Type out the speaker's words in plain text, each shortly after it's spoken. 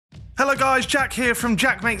Hello guys, Jack here from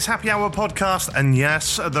Jack Makes Happy Hour podcast, and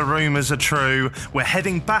yes, the rumours are true. We're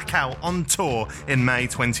heading back out on tour in May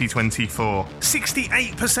 2024.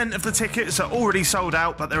 68% of the tickets are already sold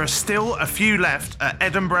out, but there are still a few left at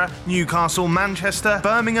Edinburgh, Newcastle, Manchester,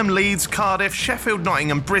 Birmingham, Leeds, Cardiff, Sheffield,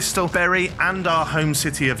 Nottingham, Bristol, Bury, and our home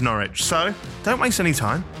city of Norwich. So, don't waste any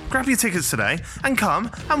time. Grab your tickets today and come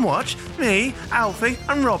and watch me, Alfie,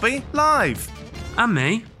 and Robbie live. And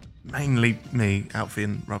me. Mainly me, Alfie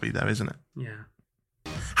and Robbie though, isn't it? Yeah.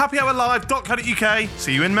 happyhourlive.co.uk.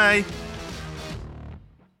 See you in May.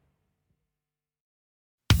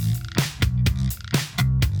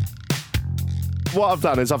 What I've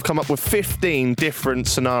done is I've come up with 15 different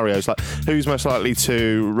scenarios, like who's most likely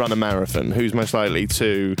to run a marathon, who's most likely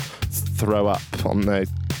to throw up on their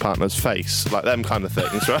partner's face, like them kind of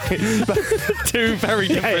things, right? Two very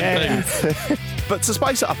different things. But to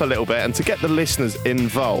spice it up a little bit and to get the listeners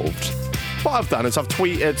involved, what I've done is I've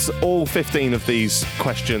tweeted all 15 of these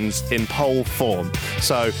questions in poll form.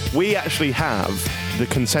 So we actually have the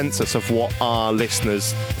consensus of what our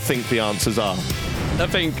listeners think the answers are. I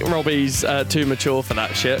think Robbie's too mature for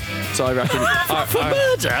that shit, so I reckon...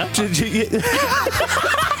 Murder?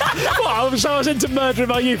 Well, I was into murder in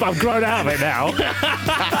my youth. I'm grown out of it now.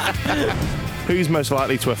 Who's most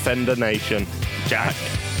likely to offend a nation? Jack.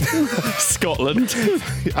 Scotland.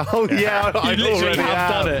 Oh, yeah, I You literally already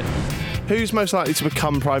have done it. Who's most likely to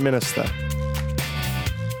become Prime Minister?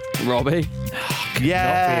 Robbie.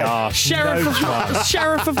 Yeah.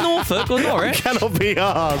 Sheriff of Norfolk or Norwich. Cannot be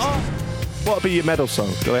asked. What would be your medal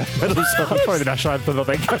song? Do we have a medal song? Probably the national anthem, I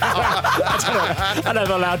think. I don't know. I'm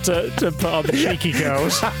never allowed to put on the Cheeky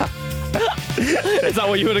Girls. Is that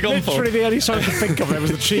what you would have gone for? Literally the only song I could think of there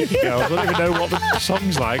was the Cheeky Girls. I don't even know what the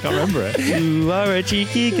song's like. I remember it. You are a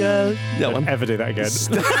cheeky girl. That one. Ever do that again.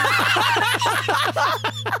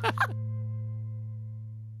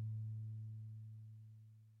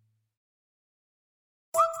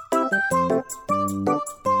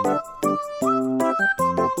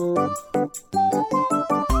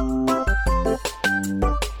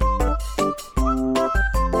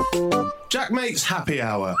 Jack Mate's Happy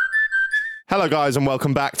Hour. Hello, guys, and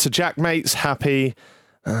welcome back to Jack Mate's Happy.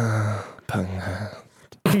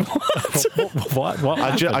 What?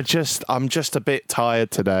 I'm just a bit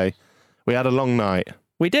tired today. We had a long night.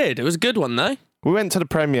 We did. It was a good one, though. We went to the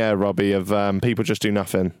premiere, Robbie, of People Just Do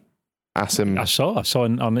Nothing. Asim. I saw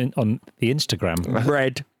on the Instagram.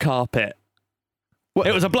 Red carpet. What?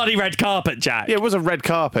 It was a bloody red carpet, Jack. Yeah, it was a red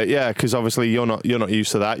carpet. Yeah, because obviously you're not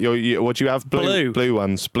used to that. What do you have? Blue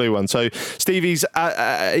ones. So Stevie's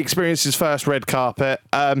experienced his first red carpet,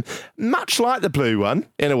 much like the blue one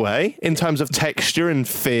in a way, in terms of texture and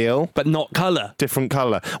feel, But not colour. different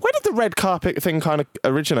colour. Where did the red carpet thing kind of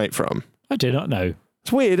originate from? I do not know.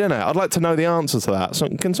 It's weird, isn't it? I'd like to know the answer to that. So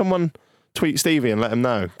can someone tweet Stevie and let him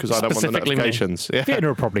know? Because I don't want the Specifically me. notifications. Yeah. Fiona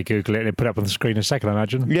will probably Google it and put it up on the screen in a second, I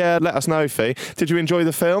imagine. Yeah, let us know, Fee. Did you enjoy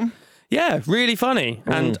the film? Yeah, really funny.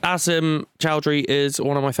 And Asim Chowdhury is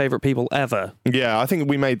one of my favourite people ever. Yeah, I think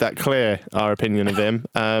we made that clear, our opinion of him.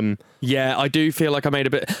 Yeah, I do feel like I made a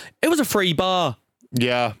bit... It was a free bar.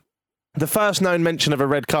 Yeah. The first known mention of a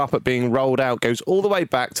red carpet being rolled out goes all the way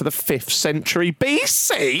back to the 5th century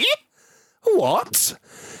BC. What?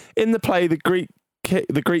 In the play, the Greek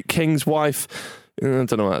king's wife... I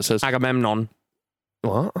don't know what that says. Agamemnon.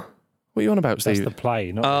 What? What are you on about, That's Steve? the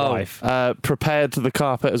play, not the life. Prepared the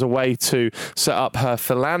carpet as a way to set up her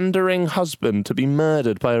philandering husband to be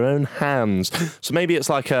murdered by her own hands. So maybe it's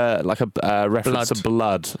like a reference to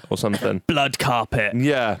blood or something. Blood carpet.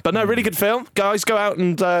 Yeah, but no, really good film. Guys, go out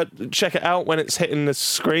and check it out when it's hitting the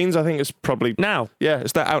screens. I think it's probably... Now. Yeah,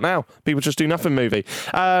 it's out now. People Just Do Nothing movie.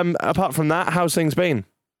 Apart from that, how's things been,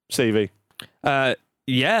 Stevie? Yeah,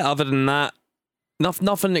 other than that,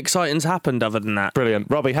 nothing exciting's happened other than that. Brilliant.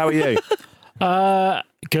 Robbie, how are you?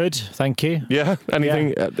 Good, thank you. Yeah?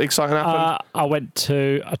 Anything exciting happened?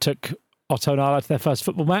 I took Otto and Arla to their first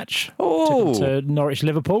football match. Oh. Took them to Norwich,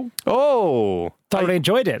 Liverpool. Oh. Thoroughly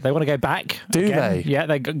enjoyed it. They want to go back. Do again. they? Yeah,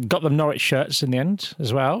 they got them Norwich shirts in the end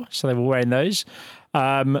as well, so they were wearing those.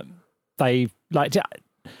 They liked it.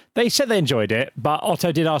 They said they enjoyed it, but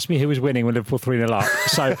Otto did ask me who was winning when Liverpool 3-0 up.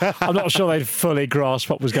 So I'm not sure they'd fully grasp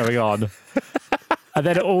what was going on. And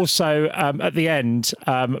then also, at the end,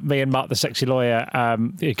 me and Mark, the sexy lawyer,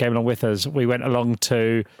 who came along with us, we went along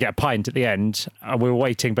to get a pint at the end. And we were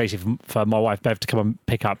waiting basically for my wife, Bev, to come and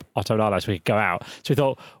pick up Otto and Arlo so we could go out. So we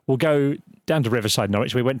thought, we'll go down to Riverside,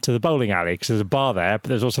 Norwich. We went to the bowling alley because there's a bar there, but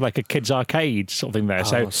there's also like a kids' arcade sort of thing there.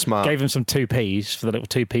 So smart. gave them some 2p's for the little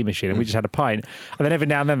 2p machine, and we just had a pint. And then every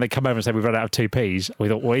now and then they come over and say, we've run out of 2p's. We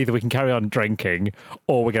thought, well, either we can carry on drinking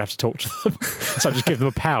or we're going to have to talk to them. So I just give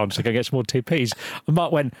them £1 to go get some more 2p's. And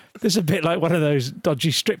Mark went, this is a bit like one of those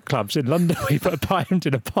dodgy strip clubs in London where you put a pint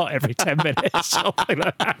in a pot every 10 minutes. Something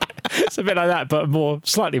like that. It's a bit like that, but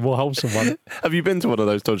slightly more wholesome one. Have you been to one of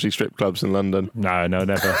those dodgy strip clubs in London? No,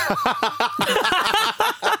 never.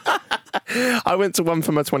 I went to one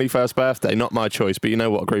for my 21st birthday, not my choice, but you know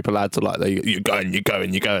what a group of lads are like. You're going.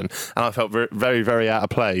 And I felt very, very out of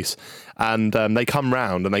place. And they come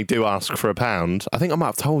round and they do ask for £1. I think I might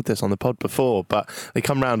have told this on the pod before, but they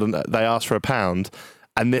come round and they ask for £1.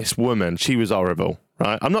 And this woman, she was horrible.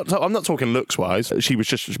 Right, I'm not talking looks wise. She was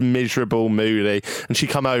just miserable, moody, and she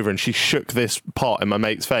come over and she shook this pot in my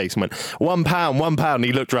mate's face and went, £1. And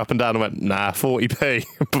he looked her up and down and went, nah, 40p,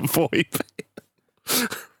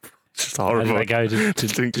 40p. Just horrible. How did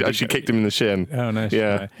they go? She kicked him in the shin. Oh no!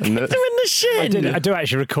 Yeah, in the shin. I do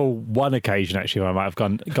actually recall one occasion actually where I might have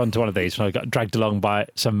gone to one of these when I got dragged along by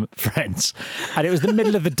some friends, and it was the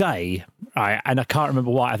middle of the day, right? And I can't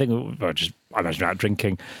remember why. I think I imagine out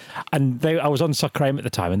drinking, and I was on Soccer Aim at the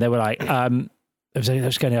time, and they were like, they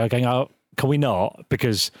were going, oh, can we not?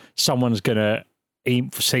 Because someone's going to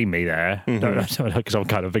see me there, because I'm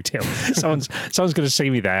kind of a big deal. Someone's going to see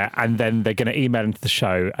me there, and then they're going to email into the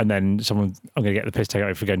show, and then I'm going to get the piss taken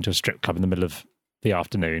out for going to a strip club in the middle of the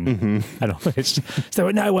afternoon, and all this. So they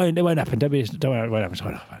went, no, it won't happen. Don't worry, it won't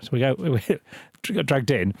happen. So we got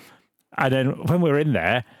dragged in, and then when we were in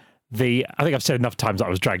there, I think I've said enough times that I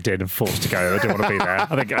was dragged in and forced to go. I didn't want to be there. I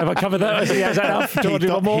think have I covered that? Yeah, is that enough? Do you want to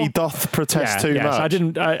do one more? He doth protest too much. So I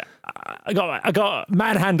didn't. I got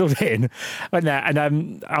manhandled in, went there,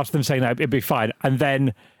 and after them saying no, it'd be fine, and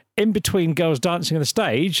then in between girls dancing on the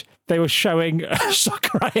stage, they were showing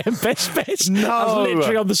Soccer AM Best Bits. No, I was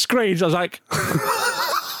literally on the screens. I was like,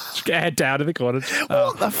 just get a head down in the corner.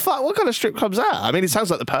 What the fuck? What kind of strip club's that? I mean, it sounds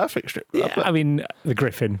like the perfect strip club. Yeah, I mean, the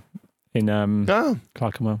Griffin in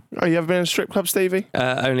Clerkenwell. Oh, you ever been in a strip club, Stevie?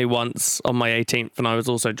 Only once on my 18th, and I was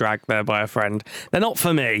also dragged there by a friend. They're not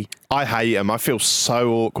for me. I hate them. I feel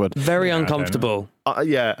so awkward. Very uncomfortable.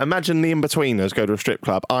 Yeah, imagine the in-betweeners go to a strip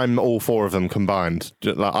club. I'm all four of them combined.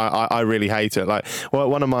 Like, I really hate it. Like, well,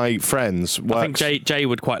 one of my friends works... I think Jay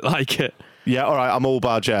would quite like it. Yeah, all right, I'm all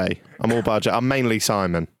bar Jay. I'm mainly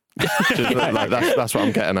Simon. That's what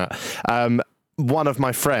I'm getting at. One of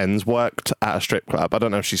my friends worked at a strip club. I don't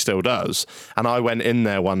know if she still does. And I went in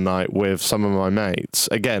there one night with some of my mates.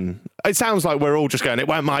 Again, it sounds like we're all just going, it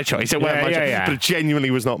weren't my choice. It weren't my choice. But it genuinely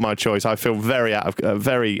was not my choice. I feel very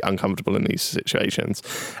very uncomfortable in these situations.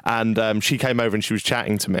 And she came over and she was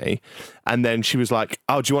chatting to me. And then she was like,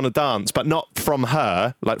 oh, do you want to dance? But not from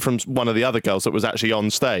her, like from one of the other girls that was actually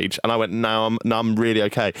on stage. And I went, no, I'm really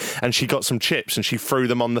okay. And she got some chips and she threw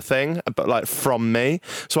them on the thing, but like from me.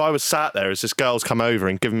 So I was sat there as this girl's come over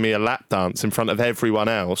and given me a lap dance in front of everyone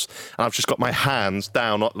else. And I've just got my hands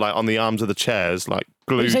down like on the arms of the chairs, like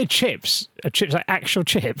glued. When you say chips? Chips like actual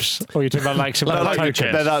chips? Or you're talking about like some other tokens?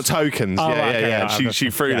 They're like tokens. Oh, yeah.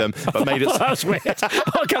 She threw them, but made it... That's weird.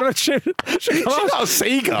 What kind of a chip? She's not a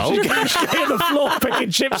seagull. She's on the floor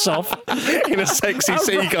picking chips off. In a sexy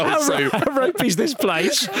seagull suit. How rope is this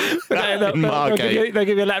place? They'll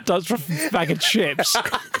give you a lap dance for a bag of chips.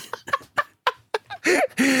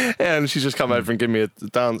 Yeah, and she's just come over and given me a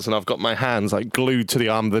dance, and I've got my hands like glued to the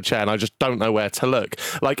arm of the chair, and I just don't know where to look.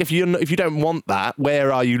 Like, if you don't want that,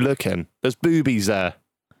 where are you looking? There's boobies there.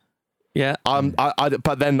 Yeah.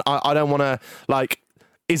 But then I don't want to, like,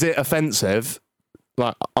 is it offensive?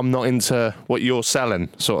 Like, I'm not into what you're selling,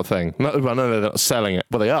 sort of thing. I know they're not selling it.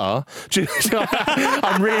 Well, they are.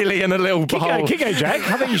 I'm really in a little hole. Keep going, Jack.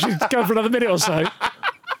 I think you should go for another minute or so.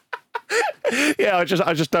 Yeah, I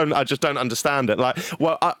just don't understand it. Like,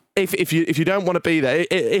 well, if you don't want to be there,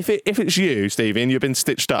 if it's you, Stevie, and you've been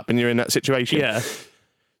stitched up and you're in that situation,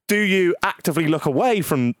 do you actively look away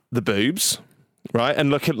from the boobs, right, and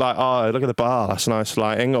look at like, oh, look at the bar, that's nice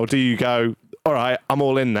lighting, or do you go, all right, I'm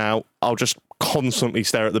all in now, I'll just constantly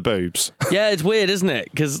stare at the boobs? Yeah, it's weird, isn't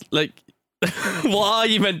it? Because like, what are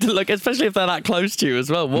you meant to look, especially if they're that close to you as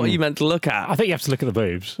well? What are you meant to look at? I think you have to look at the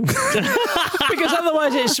boobs. Because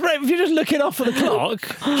otherwise it's if you're just looking off at the clock,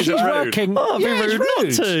 she's working. Oh, it'd be rude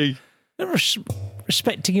not to. They're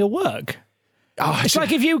respecting your work. Oh, it's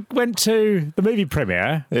like if you went to the movie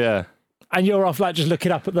premiere, and you're off like just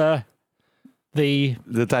looking up at the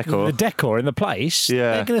decor in the place,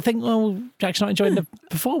 they're going to think, well, Jack's not enjoying the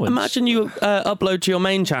performance. Imagine you upload to your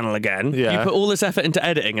main channel again, you put all this effort into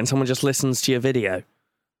editing and someone just listens to your video.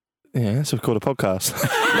 Yeah, it's called a podcast.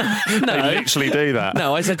 No, They literally do that.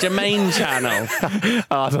 no, I said your main channel.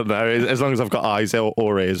 I don't know. As long as I've got eyes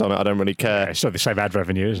or ears on it, I don't really care. It's not the same ad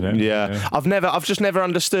revenue, isn't it? Yeah. I've just never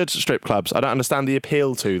understood strip clubs. I don't understand the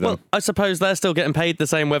appeal to them. Well, I suppose they're still getting paid the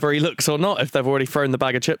same whether he looks or not if they've already thrown the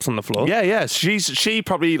bag of chips on the floor. Yeah. She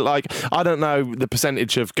probably, like, I don't know the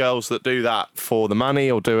percentage of girls that do that for the money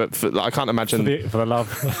or do it for, like, I can't imagine. For the love,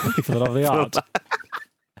 for the love of the art.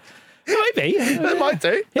 Maybe They might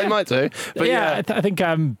do. They might do. But yeah, I think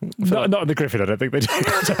not in the Griffin. I don't think they do.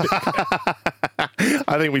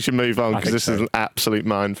 I think we should move on because this is an absolute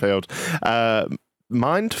minefield.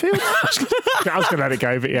 Minefield? I was going to let it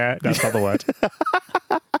go, but yeah, that's not the word.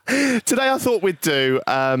 Today I thought we'd do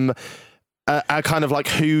a kind of like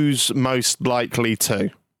who's most likely to.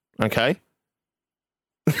 Okay?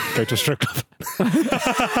 Go to a strip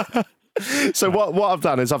club. So what I've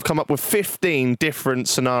done is I've come up with 15 different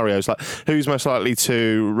scenarios, like who's most likely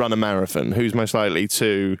to run a marathon, who's most likely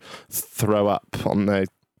to throw up on their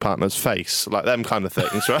partner's face, like them kind of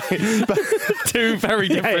things, right? But, Two very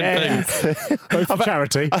different things. Both for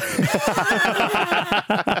charity.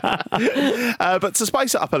 but to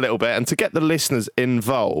spice it up a little bit and to get the listeners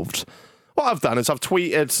involved, what I've done is I've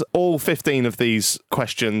tweeted all 15 of these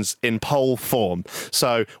questions in poll form.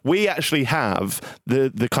 So we actually have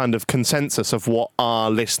the kind of consensus of what our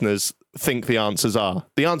listeners think the answers are.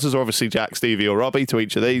 The answers are obviously Jack, Stevie or Robbie to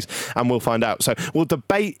each of these, and we'll find out. So we'll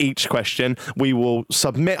debate each question. We will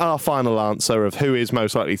submit our final answer of who is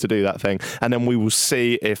most likely to do that thing, and then we will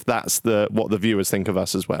see if that's what the viewers think of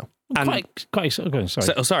us as well. And Quite sorry.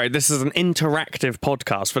 sorry, this is an interactive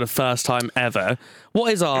podcast for the first time ever.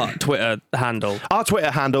 What is our Twitter handle? Our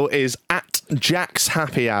Twitter handle is @Jack's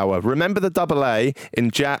Happy Hour. Remember the double A in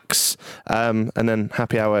Jack's, and then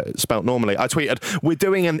Happy Hour spelt normally. I tweeted, we're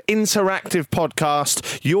doing an interactive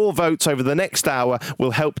podcast. Your votes over the next hour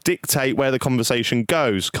will help dictate where the conversation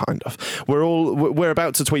goes, kind of. We're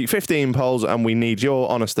about to tweet 15 polls, and we need your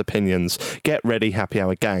honest opinions. Get ready, Happy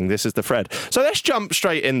Hour gang. This is the Fred. So let's jump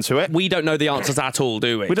straight into it. We don't know the answers at all,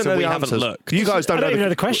 do we? We don't know the haven't answers. looked. You guys don't, I don't even know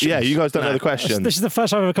the questions. Yeah, you guys don't know the questions. This is the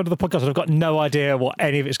first time I've ever come to the podcast and I've got no idea what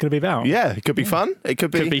any of it's going to be about. Yeah, it could be fun. It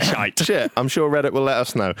could be shite. Shit, I'm sure Reddit will let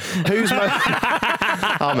us know. Who's most...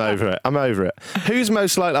 I'm over it. Who's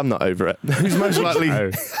most likely... I'm not over it. Who's most likely...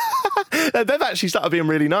 They've actually started being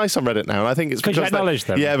really nice on Reddit now, and I think it's because you acknowledge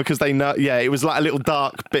them. Yeah, because they know. Yeah, it was like a little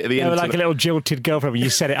dark bit of the They were internet. like a little jilted girlfriend when you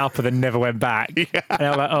set it up and then never went back. Yeah. And they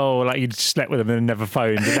were like, oh, like you'd slept with them and never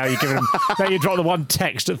phoned. And now you give them, now you drop the one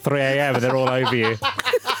text at 3 a.m. and they're all over you.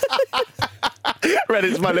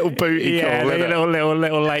 Reddit's my little booty call. Yeah, Isn't it?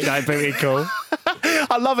 little late night booty call.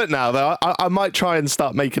 I love it now, though. I might try and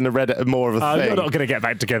start making the Reddit more of a thing. You're not going to get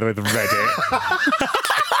back together with Reddit.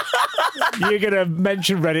 You're going to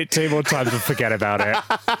mention Reddit 2 more times and forget about it.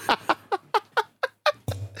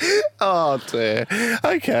 Oh dear.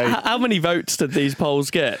 Okay. How many votes did these polls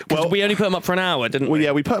get? Well, we only put them up for an hour, didn't we? Well,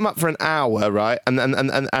 yeah, we put them up for an hour, right? And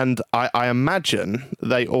I imagine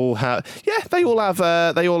they all have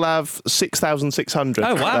 6,600.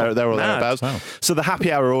 Oh wow, they're all mad. thereabouts. Wow. So the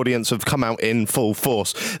happy hour audience have come out in full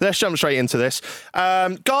force. Let's jump straight into this,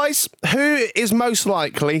 guys. Who is most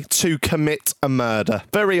likely to commit a murder?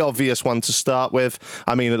 Very obvious one to start with.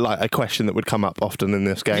 I mean, like a question that would come up often in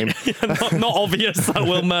this game. not obvious that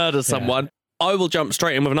we'll murder someone. I will jump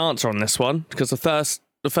straight in with an answer on this one because the first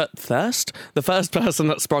person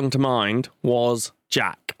that sprung to mind was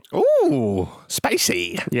Jack. Ooh,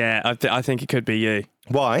 spacey. Yeah, I think it could be you.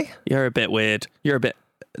 Why? You're a bit weird. You're a bit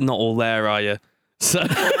not all there, are you? So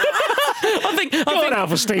I think Go on,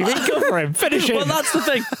 Alpha Stevie. Go for him. Finish him. well, that's the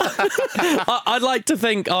thing. I'd like to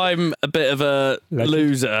think I'm a bit of a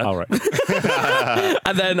loser. All right.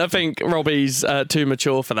 And then I think Robbie's too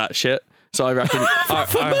mature for that shit. So I reckon...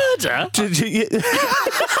 Murder?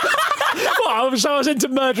 What? So I was into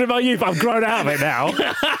murder in my youth. I'm grown out of it now.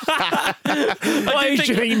 What age do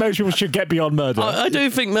you think most people should get beyond murder? I do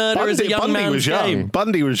think murder is a young Bundy man's was young. game.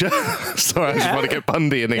 Bundy was young. Sorry, I just want to get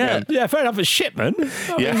Bundy in again. Yeah, fair enough. But Shipman,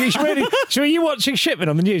 Yeah. he's really. So are you watching Shipman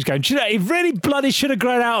on the news going, do you know, he really bloody should have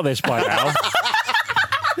grown out of this by now.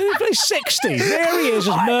 He's 60. There he is,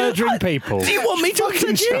 just murdering people. Do you want me to have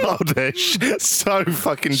Fucking said you? childish. So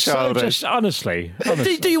fucking So childish. just honestly.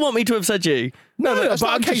 Do you want me to have said you? No, that's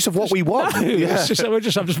not a case of what we want. It's just, I'm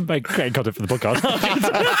just creating content for the podcast.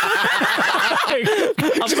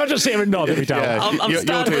 Just imagine sitting and nod every time. Yeah, I'm you'll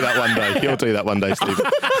do that one day. You'll do that one day, Steve.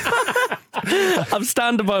 I'm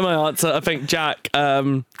standing by my answer. I think Jack,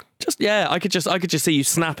 just Yeah, I could just see you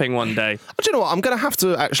snapping one day. Do you know what? I'm going to have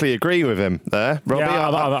to actually agree with him there, Robbie. Yeah,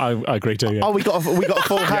 I agree too. Yeah. Oh, we got a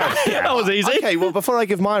full hand. That was easy. Okay, well, before I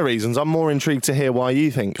give my reasons, I'm more intrigued to hear why you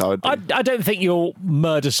think I would. I don't think you'll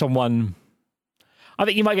murder someone. I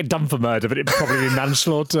think you might get done for murder, but it'd probably be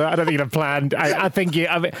manslaughter. I don't think you'd have planned. I think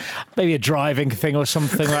maybe a driving thing or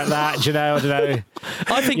something like that. Do you know? I don't know.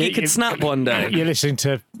 I think you could snap one day. You're listening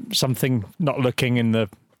to something not looking in the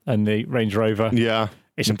Range Rover. Yeah.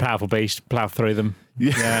 It's a powerful beast. Plough through them.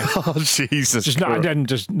 Yeah. Oh, Jesus. Just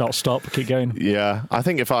not stop. Keep going. Yeah. I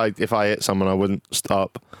think if I hit someone, I wouldn't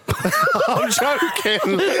stop. I'm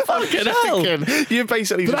joking. Fucking hell. You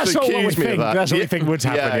basically But just that's not what we accused me of think. that. That's what we think would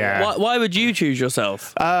happen. Yeah. Why would you choose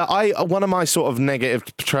yourself? One of my sort of negative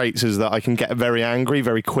traits is that I can get very angry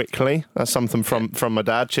very quickly. That's something from my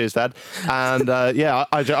dad. Cheers, Dad. And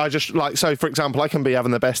I just like, so for example, I can be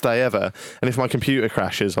having the best day ever, and if my computer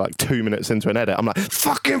crashes like 2 minutes into an edit, I'm like,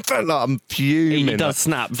 fucking fella, I'm fuming. He does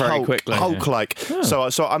snap very quickly. Hulk like. So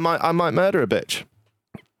I might murder a bitch.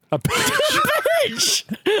 A bitch.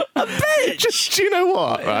 A bitch. Do you know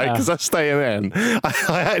what? Right, because I'm staying in.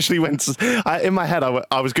 I actually went. In my head,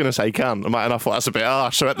 I was going to say cunt, and I thought that's a bit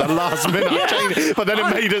harsh. So at the last minute, I changed it, but then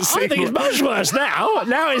it made it seem. I think it's much worse now.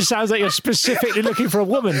 Now it sounds like you're specifically looking for a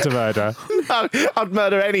woman to murder. No, I'd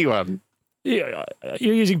murder anyone. You're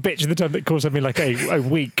using bitch in the term that calls something like a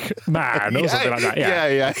weak man or something like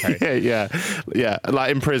that. Yeah. Like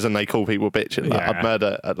in prison, they call people bitches. Like, I'd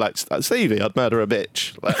murder, like Stevie. I'd murder a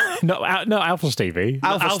bitch. Like, no, Alpha Stevie.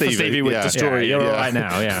 Alpha Stevie would destroy you. You're all right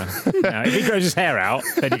now. Yeah. If he grows his hair out,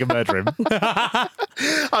 then you can murder him.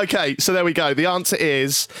 Okay, so there we go. The answer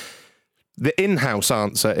is. The in-house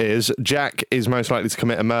answer is Jack is most likely to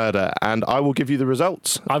commit a murder, and I will give you the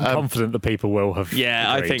results. I'm confident that people will have.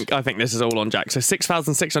 Yeah, agreed. I think this is all on Jack. So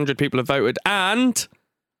 6,600 people have voted, and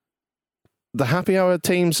the Happy Hour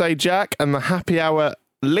team say Jack, and the Happy Hour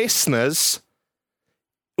listeners,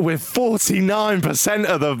 with 49%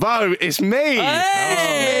 of the vote, it's me.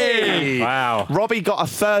 Hey! Wow. Robbie got a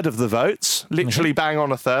third of the votes, literally bang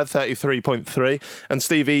on a third, 33.3. And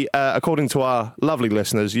Stevie, according to our lovely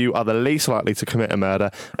listeners, you are the least likely to commit a murder.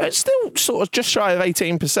 It's still sort of just shy of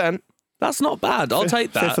 18%. That's not bad. I'll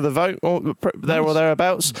take that. Fifth of the vote, or there or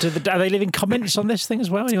thereabouts. Are they leaving comments on this thing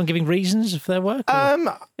as well? Anyone giving reasons for their work?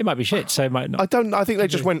 It might be shit, so it might not. I think they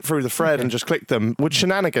just went through the thread and just clicked them. Would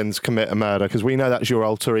Shenanigans commit a murder? Because we know that's your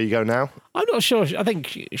alter ego now. I'm not sure. I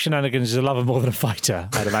think Shenanigans is a lover more than a fighter,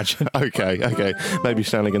 I'd imagine. Okay. Maybe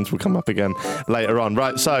Shenanigans will come up again later on.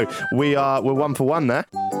 Right, so we're 1 for 1 there.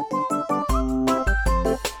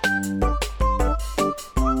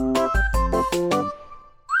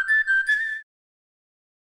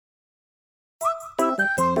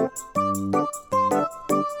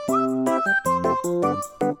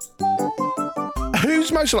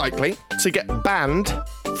 Who's most likely to get banned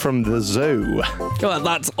from the zoo? Well,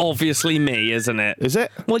 that's obviously me, isn't it? Is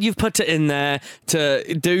it? Well, you've put it in there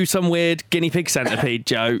to do some weird guinea pig centipede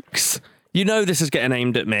jokes. You know this is getting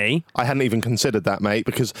aimed at me. I hadn't even considered that, mate,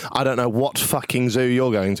 because I don't know what fucking zoo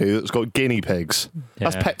you're going to that's got guinea pigs. Yeah.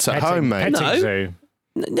 That's Pets at Home, mate. Petting No. zoo.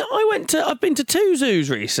 No, I've been to 2 zoos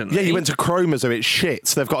recently. Yeah, you went to Chroma Zoo. It's shit.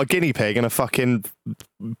 They've got a guinea pig and a fucking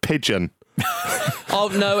pigeon. Oh,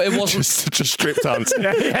 no, it wasn't. just stripped answer.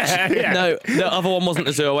 Yeah. No, the other one wasn't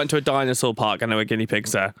a zoo. I went to a dinosaur park and there were guinea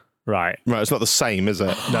pigs there. Right. Right, it's not the same, is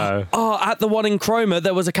it? No. Oh, at the one in Chroma,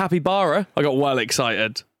 there was a capybara. I got well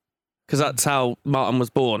excited because that's how Martin was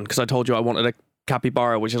born. Because I told you I wanted a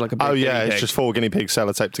capybara, which is like a big guinea pig. It's just 4 guinea pigs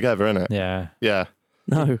sellotaped together, isn't it? Yeah. Yeah.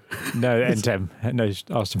 No. No, NTEM. No,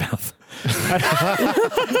 arse to mouth.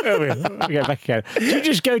 We go back again. Do you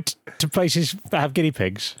just go to places that have guinea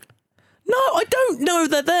pigs? No, I don't know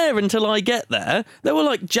they're there until I get there. There were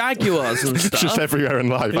like jaguars and stuff. Just everywhere in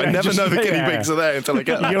life. I Yeah, never just- know the guinea yeah. pigs are there until I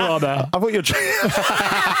get there. Your Honour. I thought you're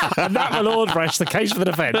And that will all rest the case for the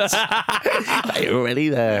defence. You're already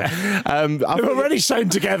there. We're already sewn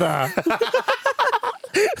together.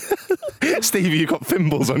 Stevie, you've got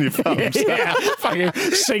thimbles on your thumbs. Yeah. Fucking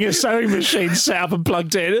Singer sewing machine set up and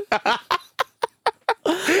plugged in.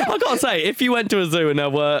 I gotta say, if you went to a zoo and there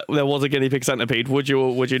was a guinea pig centipede, would you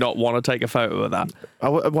or would you not want to take a photo of that?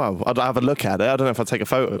 Well, I'd have a look at it. I don't know if I'd take a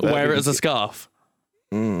photo of it. Wear it as a scarf.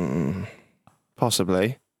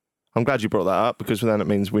 Possibly. I'm glad you brought that up because then it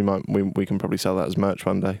means we can probably sell that as merch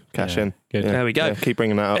one day. Cash in. Good. There we go. Yeah, keep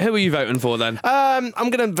bringing that up. Who are you voting for then? I'm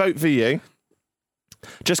going to vote for you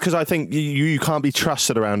just because I think you can't be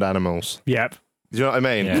trusted around animals. Yep. Do you know what I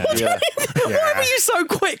mean? Yeah. Why were you so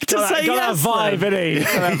quick to say got yes? that vibe, then? innit?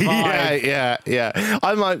 Got that vibe. Yeah.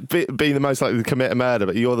 I might be the most likely to commit a murder,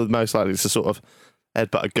 but you're the most likely to sort of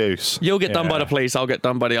Headbutt a goose. You'll get done by Yeah. the police. I'll get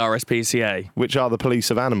done by the RSPCA. Which are the police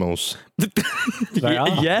of animals. They are.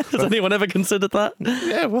 Yeah. Has anyone ever considered that?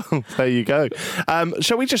 Yeah, well, there you go.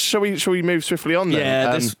 Shall we move swiftly on then?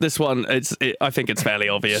 Yeah. This one. I think it's fairly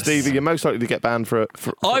obvious. Stevie, you're most likely to get banned for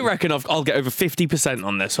I reckon I'll get over 50%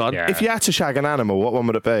 on this one. Yeah. If you had to shag an animal, what one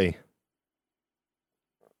would it be?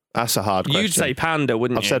 That's a hard question. You'd say panda,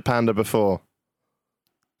 wouldn't I've you? said panda before.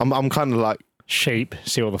 I'm kind of like, Sheep,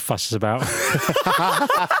 see what the fuss is about.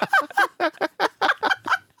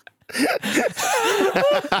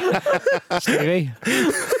 Stevie?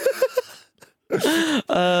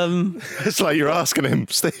 it's like you're asking him,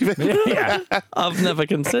 Stevie. Yeah. I've never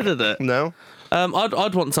considered it. No?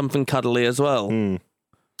 I'd want something cuddly as well.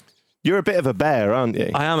 You're a bit of a bear, aren't you?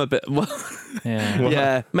 I am a bit. Well, Yeah.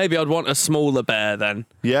 yeah, maybe I'd want a smaller bear then.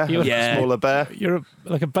 Yeah? Yeah. Smaller bear? You're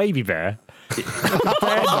like a baby bear.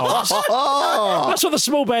 Bear nonce. That's what the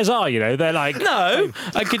small bears are, you know. They're like No,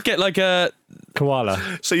 I could get like a.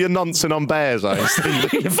 koala. So you're noncing on bears, are you,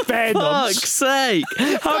 Stevie? Bear nonce. Fuck's sake!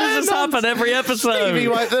 How does this happen every episode? Stevie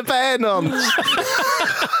like the bear nonce.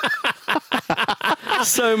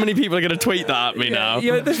 So many people are going to tweet that at me now.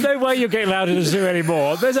 You know, there's no way you're getting allowed in a zoo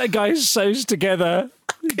anymore. There's that guy who sews together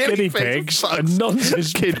guinea pigs and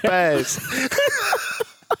nonsense. Kid bears.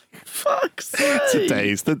 Fuck's sake!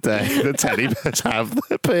 Today's the day the teddy bears have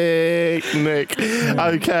the picnic.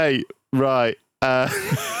 Okay, right.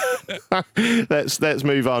 Let's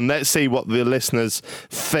move on. Let's see what the listeners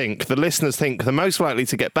think. The listeners think the most likely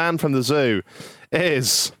to get banned from the zoo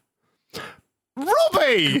is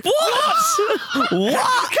Robbie. What?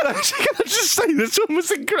 What? Can I just say this one was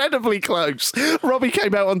incredibly close? Robbie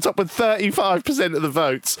came out on top with 35% of the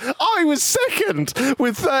votes. I was second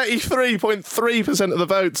with 33.3% of the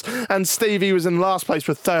votes, and Stevie was in last place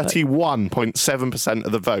with 31.7%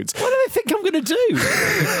 of the votes. What do they think I'm going to do?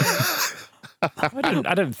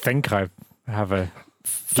 I don't think I have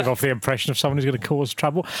give off the impression of someone who's going to cause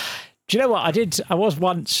trouble. Do you know what I did? I was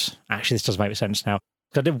once. Actually, this does make sense now.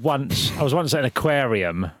 I was once at an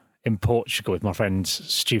aquarium in Portugal with my friends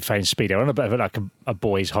Stu Faye and Speedo on a bit of like a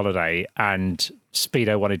boys' holiday, and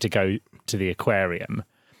Speedo wanted to go to the aquarium,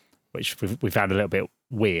 which we found a little bit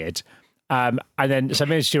weird. And then, so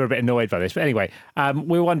me and Stu were a bit annoyed by this. But anyway,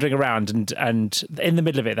 we were wandering around, and in the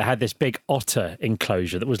middle of it, they had this big otter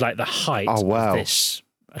enclosure that was like the height of this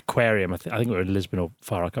aquarium. I think we were in Lisbon or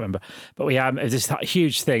Far, I can't remember. But we had this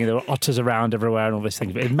huge thing. There were otters around everywhere and all this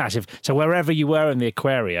thing. It was massive. So wherever you were in the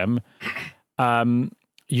aquarium,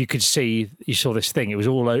 you saw this thing. It was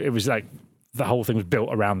like the whole thing was built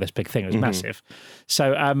around this big thing. It was massive.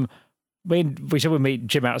 So we said we'd meet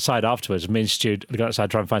Jim outside afterwards. Me and Stu got outside to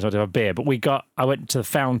try and find something to have a beer. But I went to the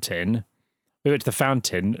fountain. We went to the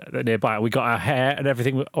fountain nearby. We got our hair and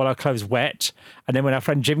everything, all our clothes wet. And then when our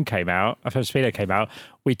friend Jim came out, our friend Speedo came out,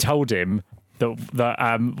 we told him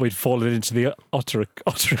that we'd fallen into the otter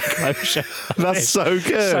enclosure. That's so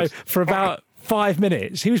good. So for about 5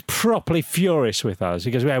 minutes, he was properly furious with us.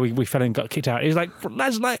 He goes, "Yeah, we fell and got kicked out." He was like,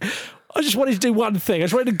 "Lads, I just wanted to do one thing. I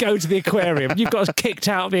just wanted to go to the aquarium. You've got us kicked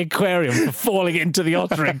out of the aquarium for falling into the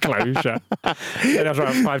otter enclosure." And after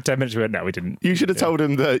about 5-10 minutes, we went, "No, we didn't." You should have told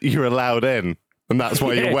him that you're allowed in, and that's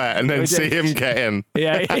why you're wet, and then see him get in.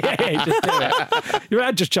 Yeah, just do it. You're allowed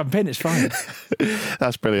to just jump in. It's fine.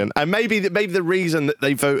 That's brilliant. And maybe the reason that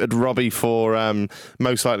they voted Robbie for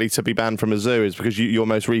most likely to be banned from a zoo is because your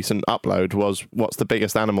most recent upload was what's the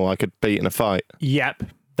biggest animal I could beat in a fight. Yep,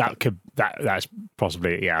 that's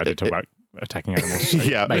possibly. Yeah, I did talk about attacking animals. So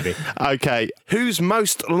Yeah, maybe. Okay, who's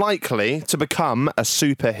most likely to become a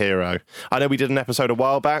superhero? I know we did an episode a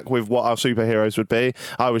while back with what our superheroes would be.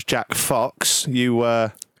 I was Jack Fox. You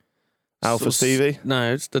were Alpha Stevie.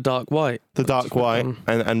 No, it's the Dark White. The Dark White.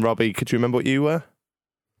 And Robbie, could you remember what you were?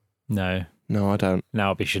 No, I don't. now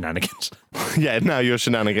it'll be shenanigans. Yeah, no, you're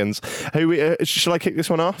Shenanigans. Who? Shall I kick this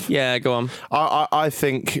one off? Yeah, go on. I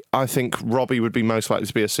think Robbie would be most likely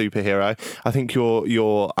to be a superhero. I think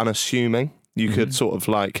you're unassuming. You could sort of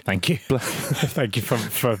like. Thank you. Thank you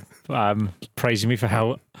for praising me for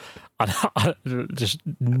how just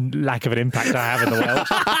lack of an impact I have in the world.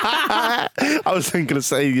 I was thinking to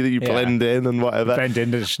say that you blend in and whatever. Blend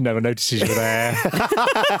in, just no one notices you're there.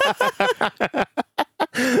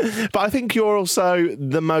 But I think you're also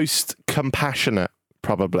the most compassionate,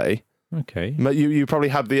 probably. Okay. You probably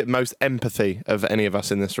have the most empathy of any of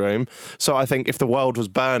us in this room. So I think if the world was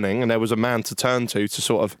burning and there was a man to turn to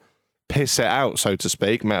sort of piss it out, so to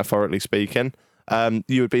speak, metaphorically speaking,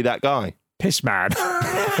 you would be that guy. Piss man.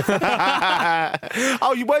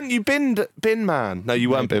 Oh, you weren't. You bin man. No, you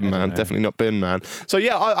weren't bin man. no. Definitely not bin man. So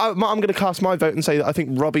yeah, I'm going to cast my vote and say that I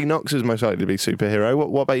think Robbie Knox is most likely to be superhero.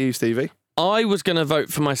 What about you, Stevie? I was going to vote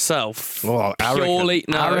for myself. Oh,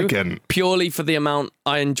 arrogant. Purely for the amount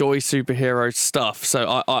I enjoy superhero stuff.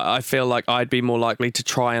 So I feel like I'd be more likely to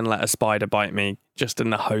try and let a spider bite me just in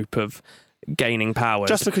the hope of gaining powers.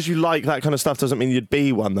 Just because you like that kind of stuff doesn't mean you'd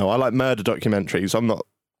be one, though. I like murder documentaries. I'm not.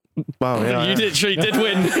 Well, yeah. You literally did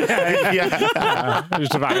win. Yeah.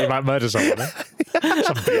 Just about you might murder someone.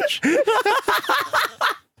 Some bitch.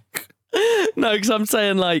 No, because I'm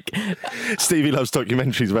saying, like, Stevie loves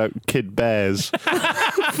documentaries about kid bears.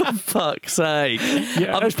 for fuck's sake.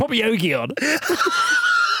 Yeah, there's probably Yogi on.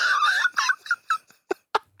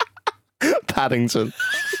 Paddington.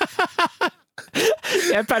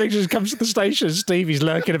 Yeah, Paddington comes to the station. Stevie's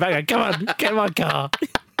lurking about. Going, come on, get in my car.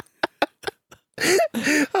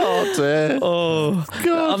 Oh dear. Oh,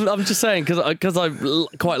 God. I'm just saying, because I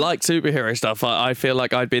quite like superhero stuff, I feel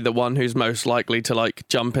like I'd be the one who's most likely to, like,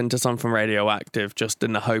 jump into something radioactive just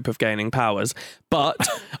in the hope of gaining powers. But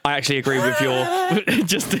I actually agree with your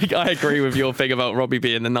I agree with your thing about Robbie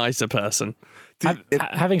being the nicer person.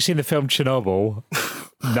 Having seen the film Chernobyl,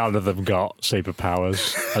 none of them got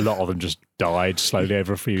superpowers. A lot of them just died slowly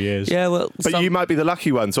over a few years. Yeah, well, But you might be the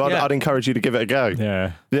lucky one, so Yeah. I'd encourage you to give it a go.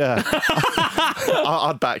 Yeah. Yeah.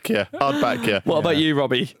 I'd back you. What about you,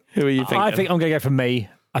 Robbie? Who are you thinking? I think I'm going to go for me.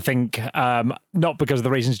 I think not because of the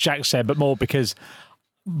reasons Jack said, but more because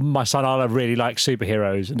my son Arlo really likes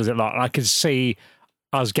superheroes and does it like. I could see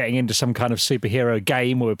us getting into some kind of superhero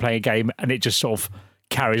game where we're playing a game and it just sort of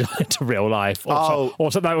carries on into real life, or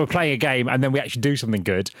something like we're playing a game and then we actually do something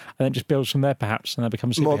good and then just builds from there, perhaps, and then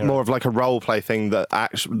becomes a superhero. More of like a role play thing that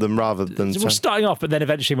them rather than. We're starting off, but then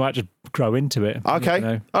eventually we might just grow into it. Okay. You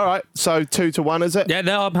know. All right. So 2-1, is it? Yeah,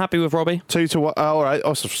 no, I'm happy with Robbie. 2-1. Oh, all right.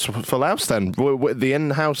 Oh, so full house then. The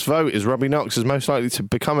in-house vote is Robbie Knox is most likely to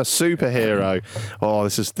become a superhero. Oh,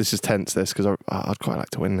 this is tense. This because I'd quite like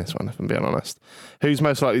to win this one if I'm being honest. Who's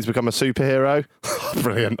most likely to become a superhero?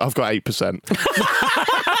 Brilliant. I've got 8%.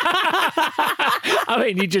 I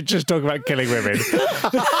mean, you just talk about killing women.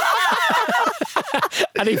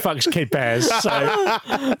 And he fucks kid bears, so...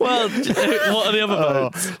 Well, what are the other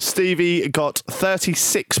votes? Stevie got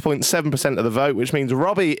 36.7% of the vote, which means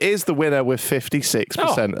Robbie is the winner with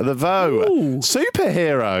 56% of the vote. Ooh.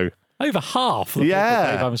 Superhero. Over half of the people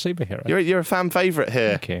believe I'm a superhero. You're a fan favourite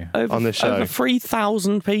here Thank you. on this show. Over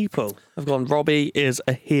 3,000 people have gone, Robbie is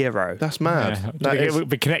a hero. That's mad. Yeah. That It is- would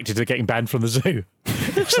be connected to getting banned from the zoo.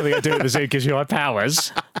 Something I do at the zoo gives you my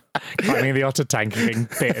powers. Climbing the otter tank and getting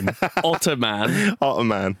bitten. Ottoman.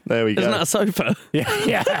 Ottoman. There we go. Isn't that a sofa?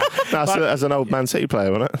 Yeah. That's an old Man City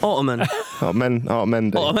player, wasn't it? Ottoman.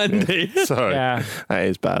 Otamendi. Otamendi. Sorry. Yeah. That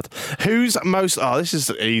is bad. Who's most... Oh, this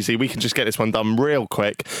is easy. We can just get this one done real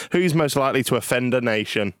quick. Who's most likely to offend a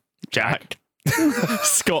nation? Jack.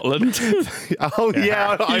 Scotland. Oh,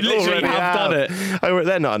 yeah. I You literally already have done it. Oh,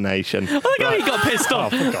 they're not a nation. I like how he got pissed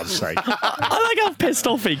off. For God's sake. I like how pissed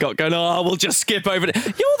off he got, going, oh, we'll just skip over it.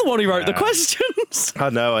 You're the one who wrote the questions.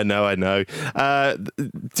 I know.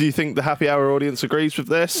 Do you think the happy hour audience agrees with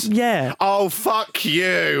this? Yeah. Oh, fuck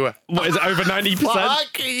you. What is it, over 90%?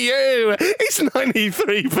 Fuck you. It's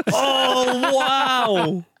 93%. Oh,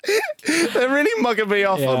 wow. They're really mugging me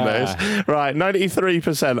off on Yeah. this. Right,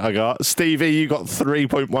 93% I got. Stevie, you got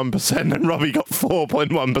 3.1% and Robbie got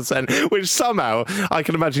 4.1%, which somehow I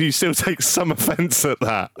can imagine you still take some offence at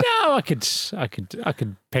that. No, I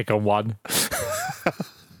could pick on one.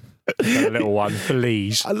 A little one,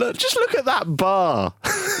 please. Just look at that bar.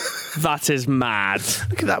 That is mad.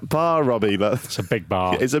 Look at that bar, Robbie. Look. It's a big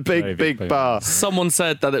bar. It's a Very big bar. Someone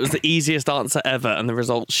said that it was the easiest answer ever, and the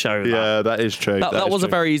results show that. Yeah, that is true. That is was a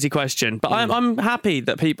true. very easy question, but I'm happy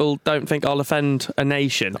that people don't think I'll offend a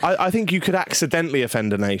nation. I think you could accidentally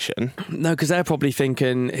offend a nation. No, because they're probably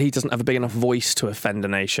thinking he doesn't have a big enough voice to offend a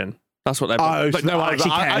nation. That's what they're. But no one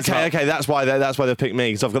actually cares. Okay. That's why they picked me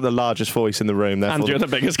because I've got the largest voice in the room. And you're the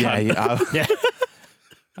biggest cunt. Yeah.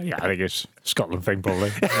 Yeah, I think it's a Scotland thing, probably.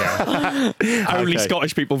 Yeah. Only Okay.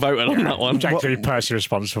 Scottish people voted on that one. Jack's really personally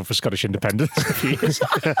responsible for Scottish independence a few years.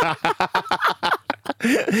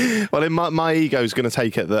 Well, my ego's going to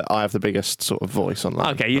take it that I have the biggest sort of voice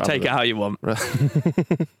online. Okay, you take it how you want.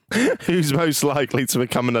 Who's most likely to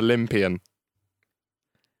become an Olympian?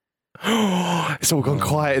 It's all gone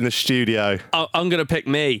quiet in the studio. I'm going to pick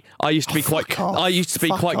me. I used to be quite fuck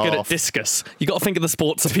off. quite good at off. discus. You got to think of the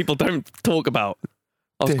sports that people don't talk about.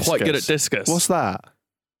 I was quite good at discus. What's that?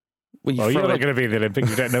 When you Well, you're throw not it- going to be in the Olympics.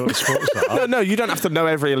 You don't know what the sports are. No, you don't have to know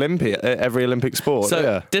every Olympic sport. So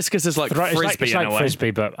yeah. discus is like Right, frisbee it's in like a way.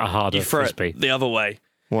 frisbee, but a harder You throw frisbee. it the other way.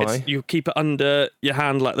 Why? You keep it under your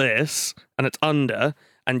hand like this, and it's under,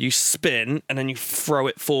 and you spin, and then you throw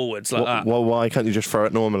it forwards like that. Well, why can't you just throw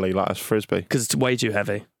it normally like a frisbee? Because it's way too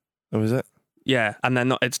heavy. Oh, is it? Yeah, and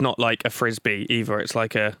then it's not like a frisbee either. It's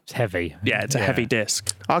like It's heavy. it's a heavy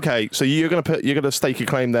disc. Okay, so you're gonna stake a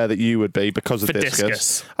claim there that you would be because of For discus.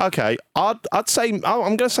 discus. Okay, I'd say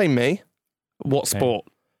I'm gonna say me. What sport?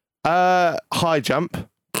 High jump.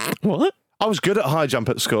 What? I was good at high jump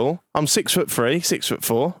at school. I'm 6'3",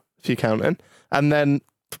 6'4", if you're counting. And then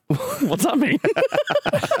What's that mean?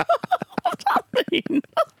 What's that mean?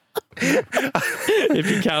 If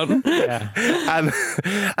you count. Yeah.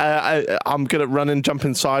 and I'm good at running,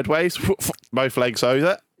 jumping sideways, both legs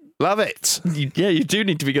over. Love it. You do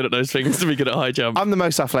need to be good at those things to be good at high jump. I'm the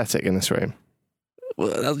most athletic in this room.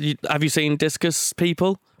 Have you seen discus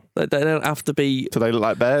people? They don't have to be. Do they look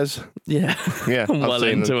like bears? Yeah. Yeah, I'm I've well seen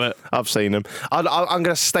into them. it. I've seen them. I'm going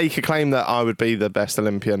to stake a claim that I would be the best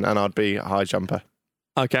Olympian and I'd be a high jumper.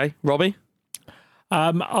 Okay, Robbie?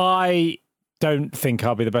 I don't think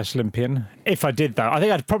I'll be the best Olympian. If I did, though, I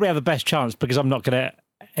think I'd probably have the best chance because I'm not going to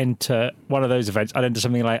enter one of those events. I'd enter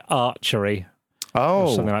something like archery or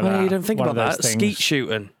Oh, something like Well, that. you don't think One about of that. those Skeet things.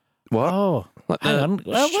 shooting. what? Oh, Like hang on.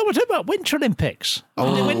 Well, we're talking about Winter Olympics. The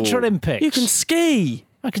Winter Olympics. You can ski.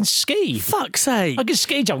 I can ski. Fuck's sake. I can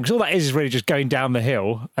ski jump because all that is really just going down the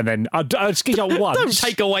hill and then I'd ski down once. Don't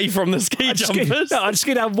take away from the ski I'd jumpers. I'd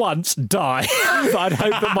ski down once, die. But I'd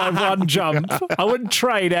hope that my one jump, I wouldn't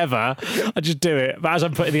train ever. I'd just do it. But as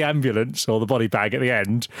I'm putting the ambulance or the body bag at the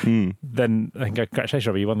end, then I can go, congratulations,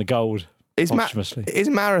 Robbie, you won the gold. Is posthumously.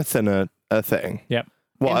 marathon a thing? Yep.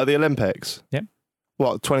 What, at the Olympics? Yep.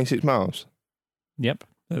 What, 26 miles? Yep.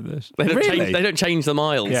 They don't, Really? they don't change the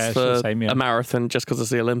miles Yeah, it's for the same, yeah. a marathon just because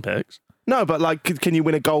it's the Olympics. No, but like, can you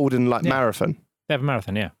win a gold in like Yeah. marathon? They have a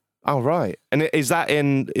marathon, yeah. Oh, right. And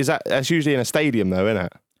that's usually in a stadium though, isn't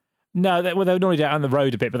it? No, they're normally down the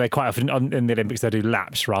road a bit, but they quite often in the Olympics they do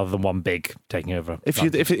laps rather than one big taking over. If you're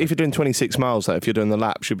doing 26 miles though, if you're doing the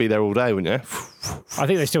laps, you'd be there all day, wouldn't you? I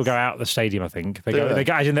think they still go out the stadium. I think they Do go. they? They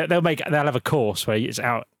go. As in, they'll have a course where it's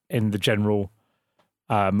out in the general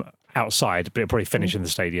outside, but it'll probably finish in the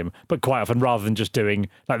stadium. But quite often, rather than just doing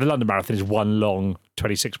like the London Marathon is one long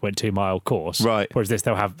 26.2 mile course, Right. Whereas this,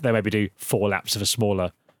 they maybe do 4 laps of a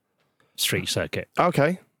smaller street circuit.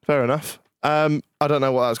 Okay, fair enough. I don't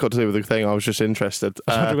know what that's got to do with the thing. I was just interested.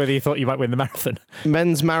 I wonder whether you thought you might win the marathon.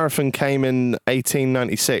 Men's marathon came in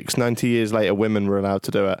 1896. 90 years later, women were allowed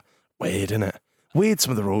to do it. Weird, isn't it? Weird,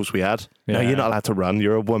 some of the rules we had. No, Yeah. you're not allowed to run.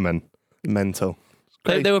 You're a woman. Mental.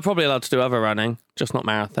 They were probably allowed to do other running, just not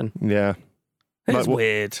marathon. Yeah. It's Like what-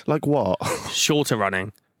 weird. Like what? Shorter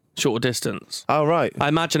running, shorter distance. Oh, right. I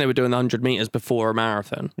imagine they were doing the 100 metres before a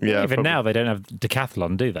marathon. Yeah. Even probably. now, they don't have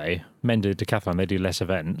decathlon, do they? Men do decathlon. They do less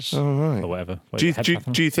events Oh, right. or whatever. Do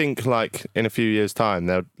you think like in a few years' time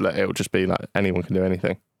it'll just be like anyone can do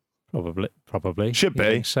anything? Probably. Should You be.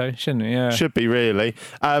 think so, shouldn't it? Yeah. Should be really.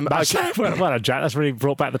 That's, Okay. well, Jack, that's really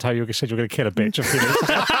brought back the time you said you were going to kill a bitch a few minutes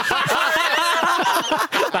ago.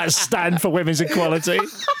 That stand for women's equality. Can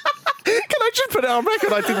I just put it on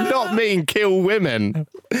record? I did not mean kill women.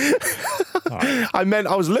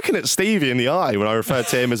 I was looking at Stevie in the eye when I referred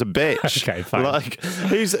to him as a bitch. Okay, fine. Like,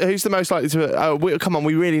 who's the most likely to? Come on,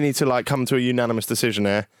 we really need to like come to a unanimous decision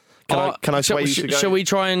here. Can I sway you to go? Shall we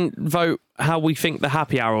try and vote how we think the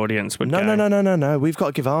happy hour audience would go? No. We've got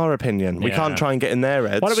to give our opinion. We Yeah. can't try and get in their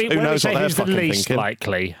heads. Why don't we Who knows say what they're who's the fucking least thinking?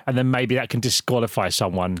 likely, and then maybe that can disqualify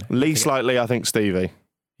someone. Least likely, I think Stevie.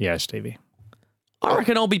 Yeah, Stevie. I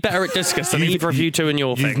reckon I'll be better at discus than either of you two in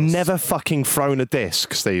your You've things. never fucking thrown a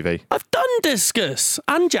disc, Stevie. I've done discus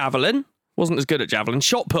and javelin. Wasn't as good at javelin.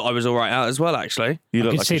 Shot put I was all right at as well, actually. You I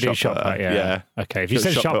look can like see a doing shot shot putter. put, yeah. Okay, if you Good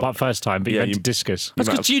said shot shot put. put first time, but Yeah, you went you- to discus. That's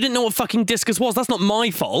because you didn't know what fucking discus was. That's not my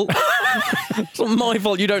fault. It's not my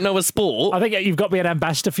fault you don't know a sport. I think you've got to be an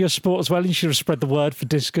ambassador for your sport as well. You should have spread the word for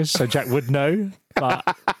discus so Jack would know. But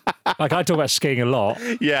like I talk about skiing a lot,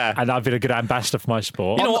 Yeah. and I've been a good ambassador for my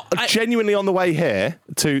sport. You know what? Genuinely on the way here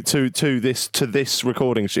to this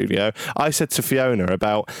recording studio, I said to Fiona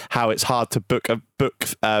about how it's hard to book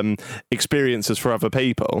experiences for other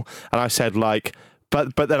people, and I said like,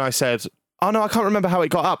 but then I said, oh no, I can't remember how it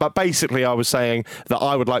got up, but basically I was saying that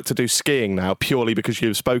I would like to do skiing now purely because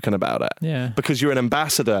you've spoken about it. Yeah. Because you're an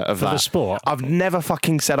ambassador of For that the sport. I've never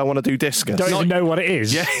fucking said I want to do discus. Don't even know what it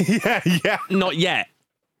is. yeah. Not yet.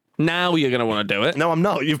 Now you're going to want to do it. No, I'm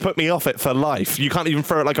not. You've put me off it for life. You can't even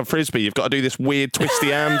throw it like a frisbee. You've got to do this weird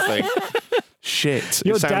twisty arm thing. Shit.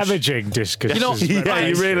 You're It sounds- damaging discus. You know- Yeah,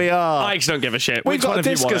 you really are. I actually don't give a shit. We've Which got one a of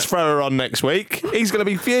you want discus it? thrower on next week. He's going to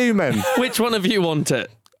be fuming. Which one of you want it?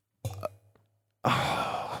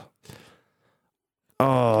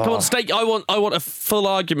 Oh, Come on, Steak. I want a full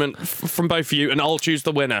argument from both of you, and I'll choose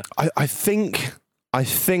the winner. I think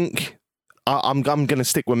I'm going to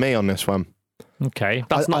stick with me on this one. Okay.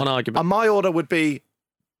 That's not an argument. My order would be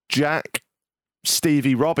Jack,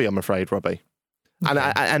 Stevie, Robbie, I'm afraid, Robbie.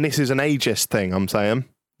 And this is an ageist thing, I'm saying.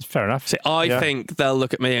 Fair enough. See, I think they'll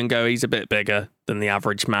look at me and go, he's a bit bigger than the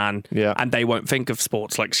average man. Yeah. And they won't think of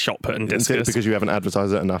sports like shot put and discus. Because you haven't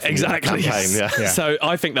advertised it enough. Exactly. In your campaign, yeah. So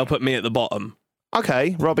I think they'll put me at the bottom.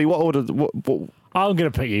 Okay, Robbie, what order? What, I'm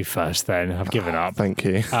going to put you first then. I've given up. thank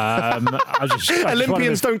you. I just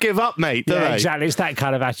Olympians don't give up, mate, do Yeah, they? exactly. It's that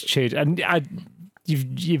kind of attitude. And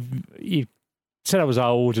you've said I was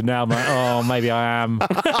old, and now I'm like, oh, maybe I am. Maybe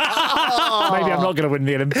I'm not going to win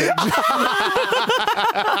the Olympics.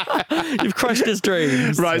 You've crushed his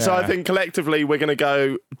dreams. Right, so I think collectively we're going to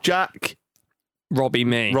go Jack, Robbie,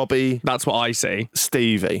 me. Robbie, That's what I see.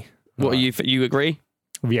 Stevie. What are you? You agree?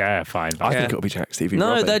 Yeah, fine. I Yeah. think it'll be Jack, Stevie, No,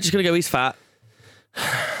 Robbie. they're just going to go, he's fat.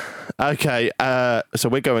 Okay, so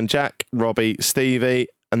we're going Jack, Robbie, Stevie,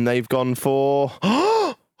 and they've gone for...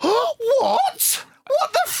 What?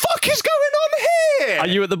 What the fuck is going on here? Are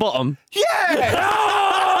you at the bottom? Yeah!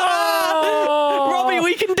 Robbie,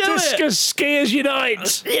 we can do it! Discus skiers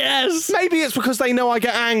unite. Yes! Maybe it's because they know I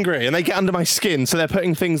get angry and they get under my skin, so they're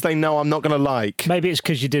putting things they know I'm not going to like. Maybe it's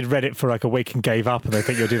because you did Reddit for like a week and gave up, and they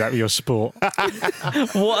think you'll do that with your sport.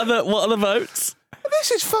 What are the votes?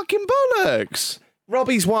 This is fucking bollocks.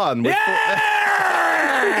 Robbie's won. You're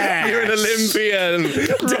an Olympian.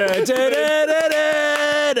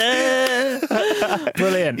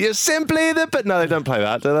 Brilliant. You're simply the... But no, they don't play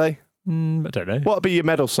that, do they? I don't know. What would be your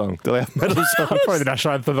medal song? Do they have medal songs? Probably the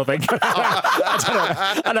national anthem, I think. I don't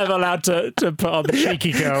know. I'm never allowed to put on the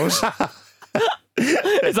Cheeky Girls.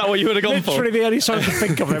 Is that what you would have gone for? Literally the only song I could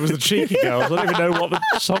think of there was the Cheeky Girls. I don't even know what the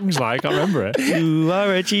song's like. I can't remember it. You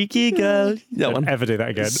are a cheeky girl. That Don't one. ever do that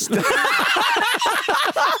again.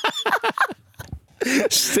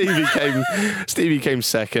 Stevie came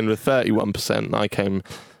second with 31%. And I came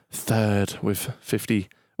third with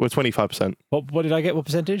 25%. What did I get? What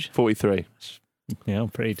percentage? 43. Yeah, I'm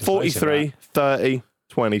pretty decisive. 43, 30,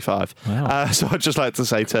 25. Wow. So I'd just like to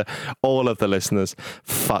say to all of the listeners,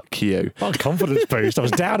 fuck you. What a confidence boost. I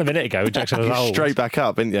was down a minute ago. Jackson was You're old. straight back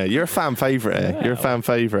up, didn't you? You're a fan favourite here. Yeah. You're a fan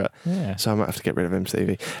favourite. Yeah. So I might have to get rid of him,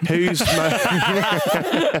 Stevie. Who's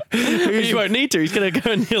You won't need to. He's going to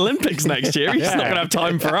go in the Olympics next year. He's Yeah. not going to have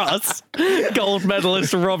time for us. Gold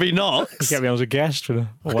medalist Robbie Knox. Get me on as a guest for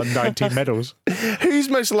 119 medals. who's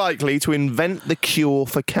most likely to invent the cure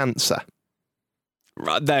for cancer?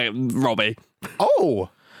 Right there, Robbie. Oh,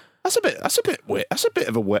 that's a bit weird. That's a bit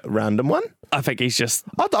of a random one. I think he's just.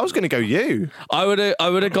 I was going to go you. I would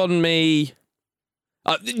have gone me.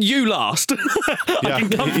 You last. I can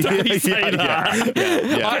comfortably say that.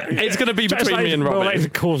 Yeah. It's going to be between me and More Robbie. likely to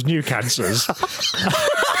cause new cancers.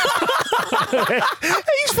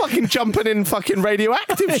 He's fucking jumping in fucking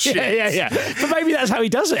radioactive shit. yeah. But maybe that's how he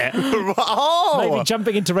does it. Oh. Maybe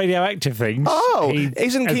jumping into radioactive things. Oh, he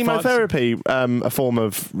isn't advances- chemotherapy a form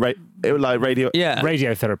of like radio? Yeah.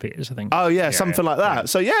 Radiotherapy is, I think. Oh yeah, something like that.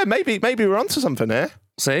 So yeah, maybe we're onto something here.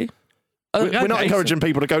 See? We're not Okay. encouraging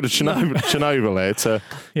people to go to Chernobyl here to.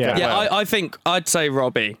 Yeah. get Yeah, well. I think I'd say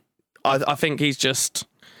Robbie. I think he's just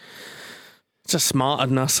smarter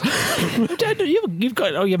than us. You've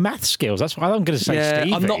got all your math skills. That's why I'm going to say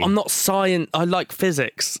Stevie. I'm not science. I like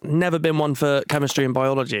physics. Never been one for chemistry and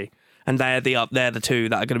biology. And they're the two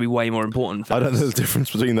that are going to be way more important for I don't us. know the difference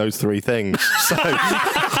between those three things. So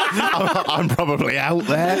I'm probably out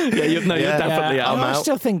there. Yeah, you're definitely Yeah, out. I'm I out.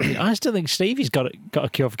 still think Stevie's got a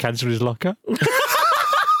cure for cancer in his locker.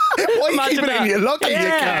 Why are you Imagine keeping it in that. your locker, Yeah, you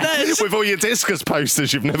cunt? that's- With all your discus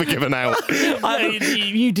posters you've never given out.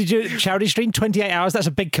 You did your charity stream 28 hours. That's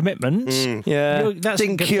a big commitment. Yeah. That's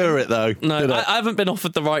Didn't cure it though. No, did I it? haven't been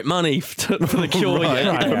offered the right money for the cure Right.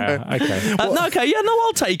 yet. Right, yeah, okay. No, okay, yeah, no,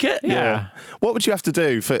 I'll take it. Yeah. What would you have to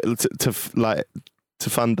do to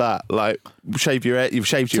fund that? Like shave your head? You've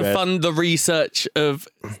shaved your To head. fund the research of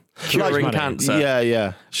curing money. cancer.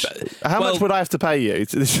 Yeah. How well- much would I have to pay you?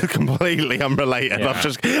 This is completely unrelated.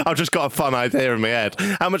 Yeah. I've just got a fun idea in my head.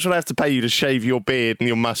 How much would I have to pay you to shave your beard and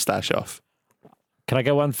your mustache off? Can I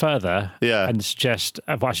go one further? Yeah. And suggest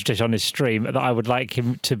on his stream that I would like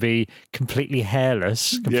him to be completely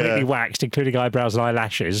hairless, completely waxed, including eyebrows and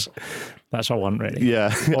eyelashes. That's what I want, really. Yeah,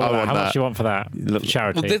 All I that. want How that. much do you want for that? For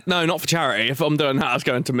charity. Well, no, not for charity. If I'm doing that, it's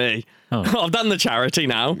going to me. Oh. I've done the charity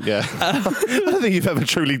now. Yeah. I don't think you've ever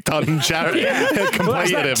truly done charity.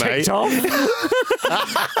 Completed it, mate. ticked off.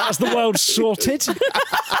 That's the world sorted.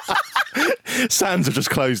 Sands have just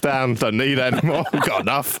closed down. Don't need it anymore. We've got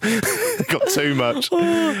enough. Got too much.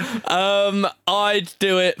 I'd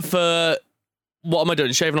do it for... What am I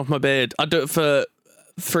doing? Shaving off my beard. I'd do it for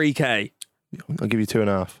 3K. I'll give you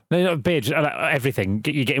 2.5. No, not beard, everything.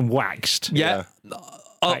 You're getting waxed. Yeah.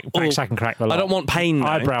 Back and crack the lot. I don't want pain, though.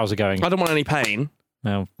 Eyebrows are going. I don't want any pain.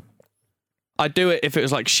 No. I'd do it if it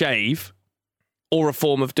was like shave or a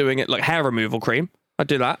form of doing it like hair removal cream. I'd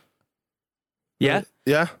do that. Yeah?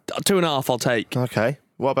 Yeah? 2.5 I'll take. Okay.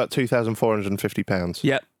 What about £2,450?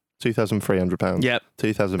 Yep. £2,300? Yep.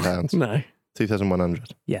 £2,000? No.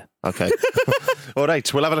 2,100? Yeah. Okay. All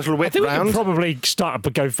right, we'll have a little I whip think we round. could probably start up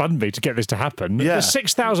a GoFundMe to get this to happen. Yeah. There's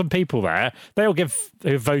 6,000 people there. They'll give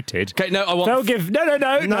who voted. Okay, no, I want... They'll give no,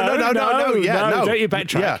 Yeah, no. Don't you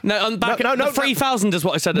backtrack? Yeah. No, I'm back at 3,000 is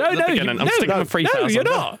what I said at the beginning. I'm sticking with 3,000. No, you're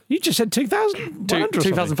not. You just said 2,000.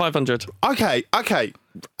 2,500. Okay.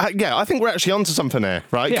 Yeah, I think we're actually onto something here,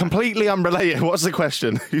 right? Yeah. Completely unrelated. What's the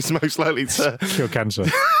question? Who's most likely to... Cure cancer.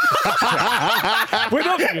 We're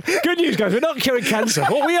not. Good news, guys. We're not curing cancer.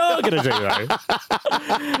 What we are going to do, though.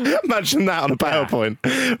 Imagine that on a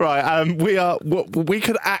PowerPoint. Right, we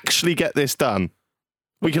could actually get this done.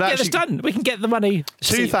 We could Get actually... this done. We can get the money.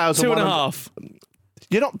 2,000... 2.5.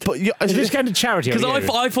 You're not... Is this going to charity? Because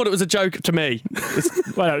I thought it was a joke to me.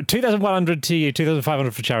 Well, no, 2,100 to you,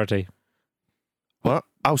 2,500 for charity. What?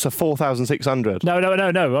 Oh, so 4,600. No. What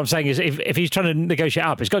I'm saying is, if he's trying to negotiate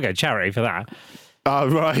up, he's got to go charity for that. Oh,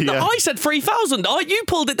 right, yeah. No, I said 3,000. You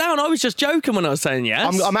pulled it down. I was just joking when I was saying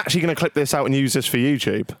yes. I'm actually going to clip this out and use this for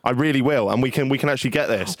YouTube. I really will, and we can actually get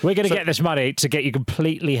this. We're going to get this money to get you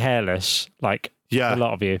completely hairless, like Yeah. a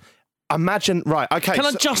lot of you. Imagine, right? Okay. Can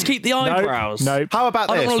I just keep the eyebrows? No. How about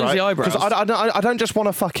I this? don't want to lose right? the eyebrows. 'Cause I don't just want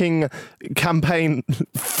to fucking campaign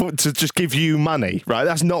to just give you money, right?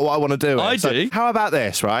 That's not what I want to do. I So do. How about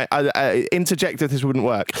this, right? I interject if this wouldn't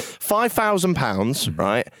work. £5,000,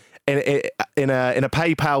 right? In a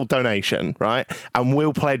PayPal donation, right? And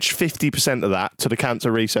we'll pledge 50% of that to the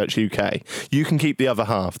Cancer Research UK. You can keep the other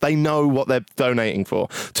half. They know what they're donating for.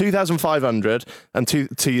 2,500 and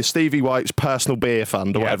to your Stevie White's personal beer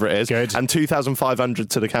fund or whatever it is, good. and 2,500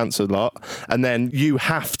 to the cancer lot. And then you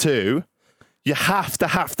have to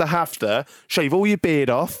shave all your beard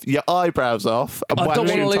off, your eyebrows off. And I don't want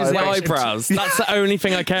to your lose the entire face. eyebrows. That's the only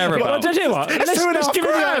thing I care Well, about. tell you what. It's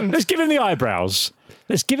Let's give him the eyebrows.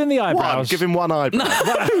 Let's give him the eyebrows. One, give him one eyebrow.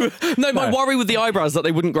 No, my worry with the eyebrows is that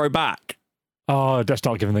they wouldn't grow back. Oh, let's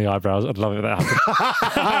not give him the eyebrows. I'd love it if that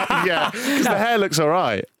happened. Yeah, because the hair looks all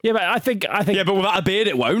right. Yeah, but I think. Yeah, but without a beard,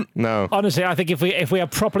 it won't. No. Honestly, I think if we are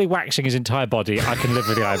properly waxing his entire body, I can live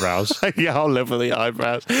with the eyebrows. Yeah, I'll live with the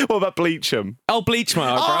eyebrows. What about bleach them? I'll bleach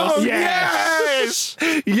my eyebrows. Oh, yes!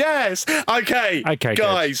 Yes! Okay, Okay,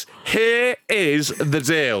 guys, here is the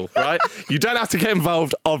deal, right? You don't have to get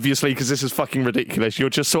involved, obviously, because this is fucking ridiculous. You're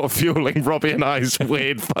just sort of fueling Robbie and I's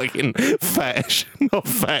weird fucking fetish. Not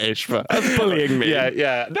fetish, but... bullying me.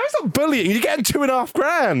 Yeah. No, it's not bullying. You're getting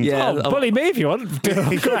 $2,500. Yeah. Oh, bully me if you want.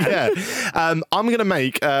 Yeah. I'm gonna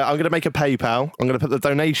make a PayPal. I'm gonna put the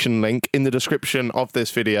donation link in the description of this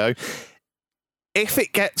video. If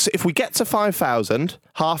we get to 5,000,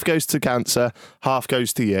 half goes to cancer, half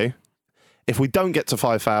goes to you. If we don't get to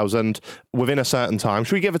 5,000 within a certain time,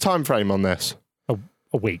 should we give a time frame on this?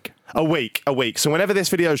 A week. A week. So whenever this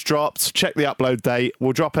video's dropped, check the upload date.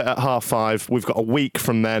 We'll drop it at 5:30. We've got a week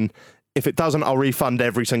from then. If it doesn't, I'll refund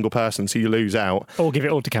every single person, so you lose out. Or give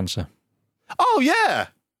it all to cancer. Oh yeah.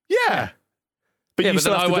 But you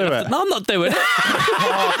still have to do it. No, I'm not doing it.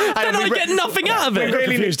 Then I get nothing out of it.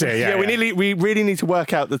 Really confused here. Yeah, we really need to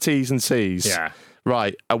work out the T's and C's. Yeah.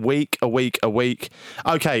 Right, a week.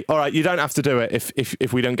 Okay, all right, you don't have to do it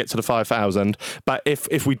if we don't get to the 5,000, but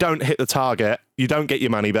if we don't hit the target, you don't get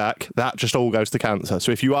your money back. That just all goes to cancer.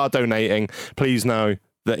 So if you are donating, please know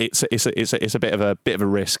that it's a bit of a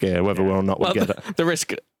risk here, whether or not we get it. The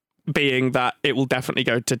risk being that it will definitely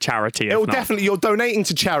go to charity. It will definitely. You're donating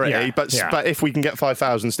to charity, Yeah, but if we can get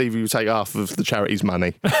 5,000, Stevie will take half of the charity's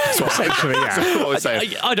money. So essentially, that's what we're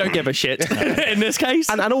saying. I don't give a shit in this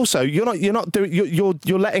case. And also, you're not doing.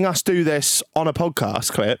 You're letting us do this on a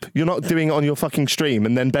podcast clip. You're not doing it on your fucking stream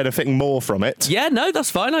and then benefiting more from it. Yeah, no,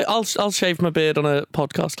 that's fine. I'll shave my beard on a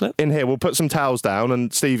podcast clip. In here, we'll put some towels down,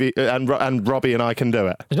 and Stevie and Robbie and I can do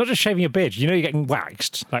it. It's not just shaving your beard. You know you're getting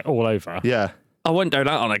waxed like all over. Yeah. I won't do that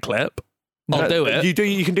on a clip. I'll do it.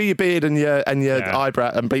 You can do your beard and your eyebrow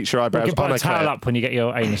and bleach your You eyebrows can put on a a towel clip. up when you get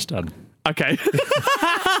your anus done. Okay.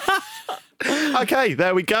 Okay,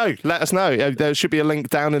 there we go. Let us know. There should be a link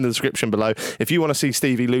down in the description below. If you want to see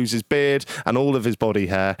Stevie lose his beard and all of his body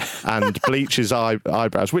hair and bleach his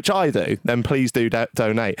eyebrows, which I do, then please do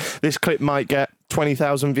donate. This clip might get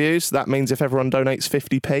 20,000 views. That means if everyone donates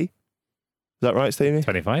 50p, that right, Stevie?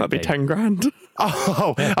 25. That'd be 10 grand.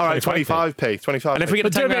 Oh, all right, 25p. 25p. And if we get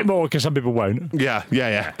But do a bit more because some people won't. Yeah.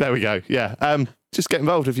 There we go. Yeah. Just get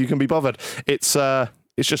involved if you can be bothered. It's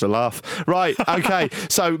just a laugh. Right, okay.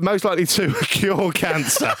 So most likely to cure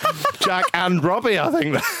cancer. Jack and Robbie, I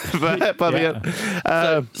think.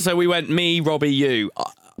 So we went me, Robbie, you.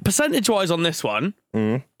 Percentage-wise on this one,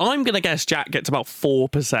 I'm going to guess Jack gets about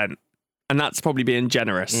 4%. And that's probably being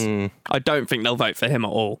generous. I don't think they'll vote for him at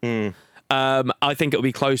all. I think it'll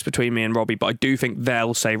be close between me and Robbie, but I do think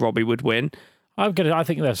they'll say Robbie would win. I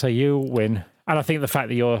think they'll say you'll win. And I think the fact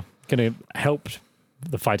that you're going to help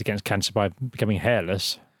the fight against cancer by becoming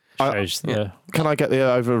hairless shows Can I get the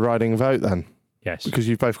overriding vote then? Yes. Because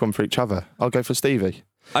you've both gone for each other. I'll go for Stevie.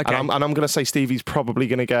 Okay. And I'm going to say Stevie's probably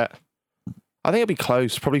going to get, I think it'll be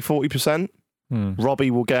close, probably 40%.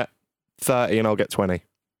 Robbie will get 30 and I'll get 20.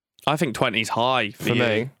 I think 20's high for you.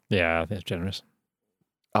 me. Yeah, that's generous.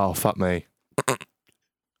 Oh, fuck me.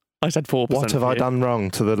 I said 4%. What have I done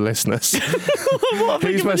wrong to the listeners?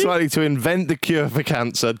 Who's most likely to invent the cure for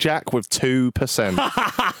cancer? Jack with 2%.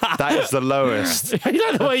 That is the lowest. You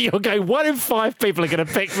know the way you're going, 1 in 5 people are going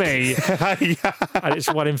to pick me. And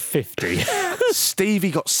it's 1 in 50.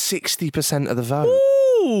 Stevie got 60% of the vote.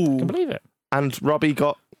 Ooh. I can believe it. And Robbie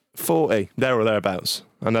got 40. There or thereabouts.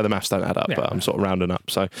 I know the maths don't add up, Yeah. but I'm sort of rounding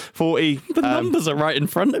up. So 40. The numbers are right in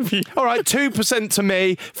front of you. All right, 2% to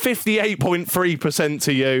me, 58.3%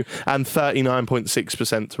 to you, and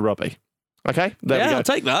 39.6% to Robbie. Okay, there we go. I'll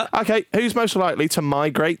take that. Okay, who's most likely to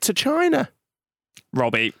migrate to China?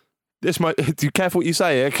 Robbie. This might. Be careful what you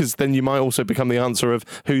say here, because then you might also become the answer of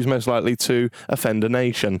who's most likely to offend a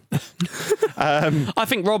nation. I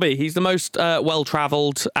think Robbie, he's the most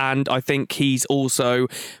well-travelled, and I think he's also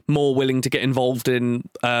more willing to get involved in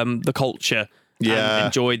the culture and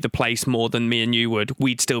enjoy the place more than me and you would.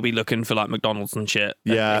 We'd still be looking for like McDonald's and shit.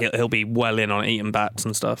 Yeah. He'll be well in on eating bats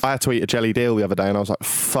and stuff. I had to eat a jelly deal the other day, and I was like,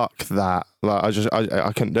 "Fuck that!" Like,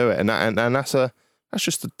 I couldn't do it, and that's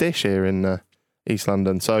just a dish here in East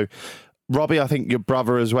London. So, Robbie, I think your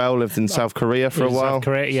brother as well lived in South Korea for a while. South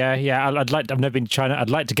Korea, yeah. I've never been to China. I'd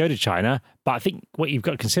like to go to China, but I think what you've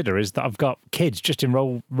got to consider is that I've got kids just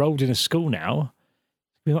enrolled in a school now.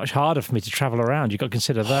 It'll be much harder for me to travel around. You've got to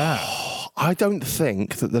consider that. I don't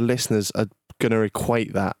think that the listeners are going to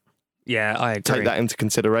equate that. Yeah, I agree. Take that into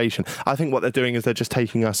consideration. I think what they're doing is they're just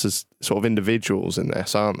taking us as sort of individuals in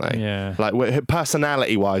this, aren't they? Yeah. Like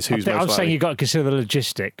personality-wise, who's most I'm likely? saying you've got to consider the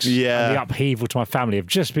logistics. Yeah. And the upheaval to my family. I've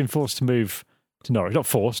just been forced to move to Norwich. Not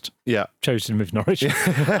forced. Yeah. Chosen to move to Norwich.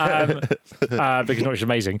 Because Norwich is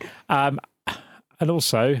amazing. And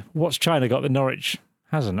also, what's China got that Norwich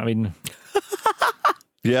hasn't? I mean,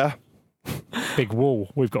 Yeah. big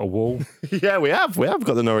wall. We've got a wall. Yeah, we have. We have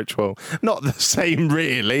got the Norwich Wall. Not the same,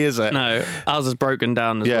 really, is it? No, ours is broken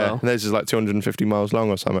down as Yeah, well. theirs is like 250 miles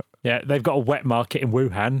long or something. Yeah, they've got a wet market in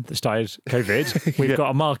Wuhan that started COVID. We've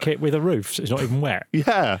got a market with a roof, so it's not even wet.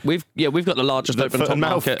 Yeah. We've got the largest The open foot top and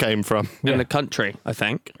mouth market came from. in the country, I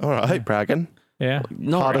think. All right, bragging. Yeah.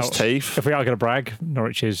 Hardest teeth. If we are going to brag,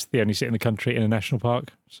 Norwich is the only city in the country in a national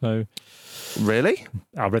park. So Really?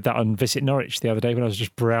 I read that on Visit Norwich the other day when I was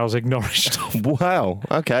just browsing Norwich stuff. Wow.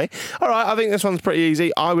 Okay. All right. I think this one's pretty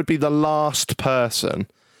easy. I would be the last person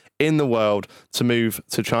in the world to move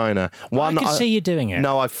to China. I can see you doing it.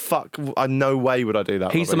 No, no way would I do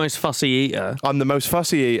that. He's the Robbie. most fussy eater. I'm the most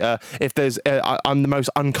fussy eater. If there's, I'm the most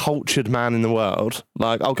uncultured man in the world.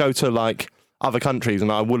 Like, I'll go to like other countries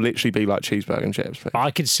and I would literally be like cheeseburger and chips.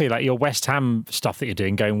 I could see like your West Ham stuff that you're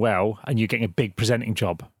doing going well, and you're getting a big presenting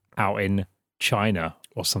job out in China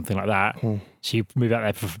or something like that. So you move out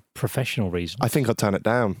there for professional reasons. I think I'd turn it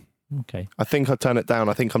down. Okay. I think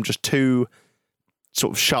I'm just too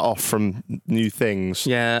sort of shut off from new things.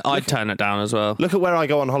 Yeah, I'd turn it down as well. Look at where I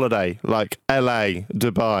go on holiday, like LA,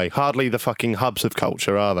 Dubai. Hardly the fucking hubs of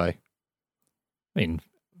culture, are they? I mean,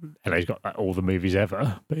 LA's got like, all the movies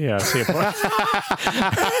ever, but yeah, I see a point.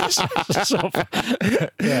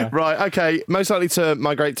 Yeah. Right, okay. Most likely to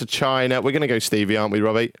migrate to China. We're going to go Stevie, aren't we,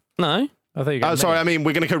 Robbie? No. I thought you Oh, sorry, I mean,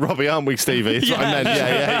 we're going to go Robbie, aren't we, Stevie? That's what I meant.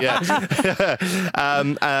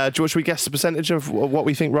 Yeah. George, should we guess the percentage of what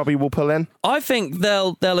we think Robbie will pull in? I think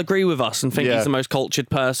they'll agree with us and think Yeah. he's the most cultured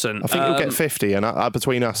person. I think he'll get 50, and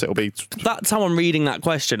between us, it'll be... That's how I'm reading that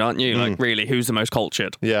question, aren't you? Like, really, who's the most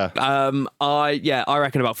cultured? Yeah. I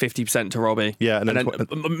reckon about 50% to Robbie. Yeah, and then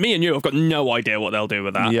me and you have got no idea what they'll do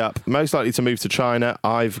with that. Yep. Most likely to move to China.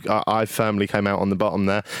 I firmly came out on the bottom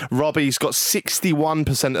there. Robbie's got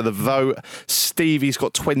 61% of the vote. Stevie's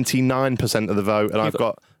got 29% of the vote, and I've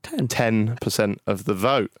got 10% of the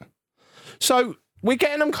vote. So we're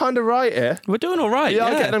getting them kind of right here. We're doing all right. Yeah,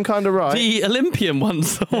 I'm getting them kind of right. The Olympian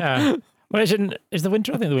ones. Yeah. Well, is the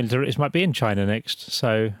winter? I think the winter might be in China next.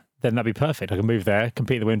 So then that'd be perfect. I can move there,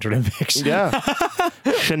 compete in the Winter Olympics. Yeah.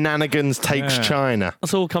 Shenanigans takes China.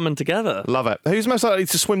 That's all coming together. Love it. Who's most likely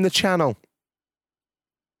to swim the channel?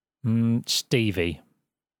 Stevie.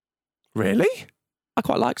 Really? I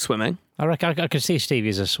quite like swimming. I reckon I could see Stevie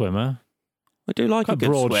as a swimmer. I do like a good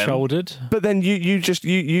swim. Broad-shouldered. But then you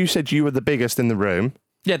said you were the biggest in the room.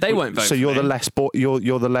 Yeah, they won't vote So for you're me. the less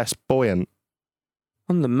you're the less buoyant.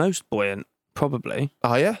 I'm the most buoyant, probably.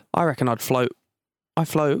 Are you? I reckon I'd float. I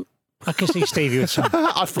float. I could see Stevie with some.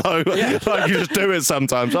 I float. Like you just do it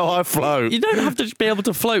sometimes. Oh, I float. You don't have to be able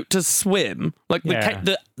to float to swim. Like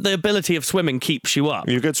the ability of swimming keeps you up.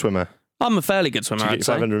 You're a good swimmer. I'm a fairly good swimmer, Did you I'd get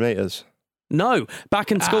say. 500 metres? No,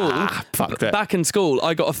 back in school. Fucked it. Back in school,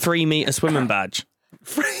 I got a 3-meter swimming badge.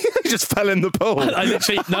 You just fell in the pool. I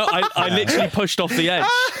literally pushed off the edge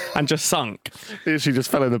and just sunk. She just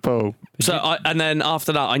fell in the pool. So and then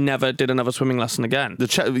after that, I never did another swimming lesson again.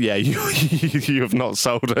 You have not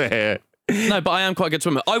sold it here. No, but I am quite a good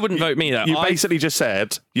swimmer. I wouldn't vote me though. You basically just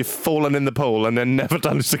said you've fallen in the pool and then never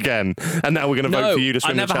done it again, and now we're going to vote for you to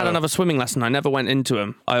swim. I never the had channel. another swimming lesson. I never went into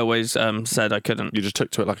them. I always said I couldn't. You just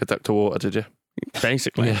took to it like a duck to water, did you?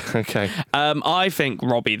 Basically. Yeah. Okay. I think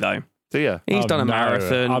Robbie though. Do you? He's done a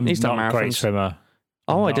marathon. He's done not a marathons. great swimmer.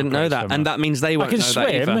 Oh, I Not didn't a know great that, swimmer. and that means they I won't can know that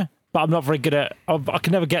swim, either. but I'm not very good at. I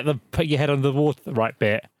can never get put your head on the water the right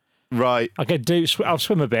bit. Right. I could I'll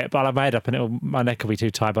swim a bit, but I'll have my head up, and my neck will be too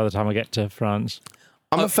tight by the time I get to France.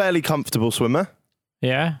 I'm a fairly comfortable swimmer.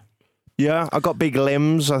 Yeah. Yeah, I've got big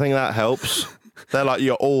limbs. I think that helps. They're like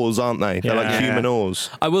your oars, aren't they? They're like Yeah. human oars.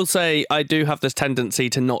 I will say I do have this tendency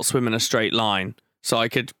to not swim in a straight line, so I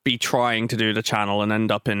could be trying to do the channel and end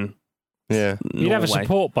up in Yeah. You'd have a Norway.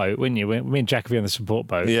 support boat, wouldn't you? Me and Jack would be on the support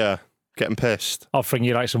boat, Yeah. Getting pissed. offering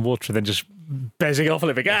you like some water, and then just bezzing off a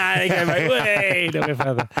little bit. There you go, mate. Way, don't go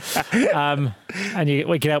further. And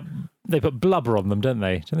we can help. They put blubber on them, don't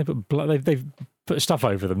they? Don't they put They put stuff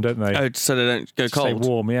over them, don't they? Oh, so they don't go To stay cold.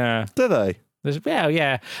 warm. Yeah. Do they?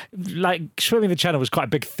 Yeah. Like swimming the channel was quite a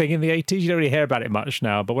big thing in the 80s. You don't really hear about it much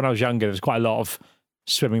now, but when I was younger, there was quite a lot of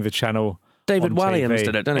swimming the channel. David on Walliams TV.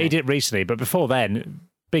 did it, didn't he? He did it recently, but before then,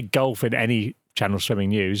 big golf in any channel swimming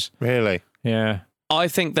news. Really? Yeah. I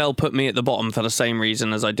think they'll put me at the bottom for the same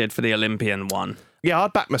reason as I did for the Olympian one. Yeah,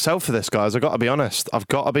 I'd back myself for this, guys. I've got to be honest.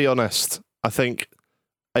 I think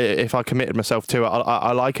if I committed myself to it,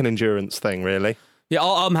 I like an endurance thing, really. Yeah,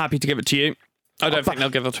 I'm happy to give it to you. I don't think they'll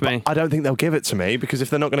give it to me. I don't think they'll give it to me because if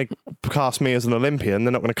they're not going to cast me as an Olympian,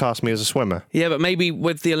 they're not going to cast me as a swimmer. Yeah, but maybe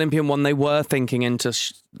with the Olympian one, they were thinking into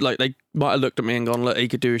like they might have looked at me and gone, "Look, he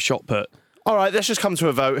could do a shot put." All right, let's just come to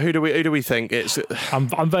a vote. Who do we think it's? I'm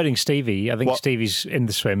voting Stevie. I think What? Stevie's in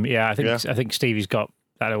the swim. Yeah, I think Stevie's got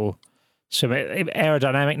that little swim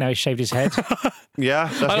aerodynamic. Now he's shaved his head. Yeah, I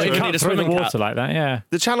that's don't true. even need a through the swimming water cap. like that. Yeah.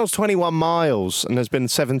 The channel's 21 miles and there's been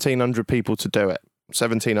 1,700 people to do it.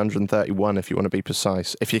 1,731 if you want to be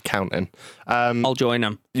precise, if you're counting. I'll join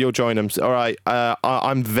them. You'll join them. All right.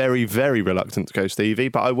 I'm very, very reluctant to go Stevie,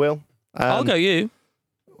 but I will. I'll go you.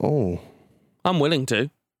 Oh. I'm willing to.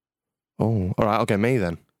 Oh. All right, I'll go me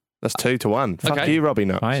then. That's 2-1. Fuck Okay. you, Robbie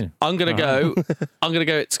Nuts. Fine. I'm gonna go. I'm gonna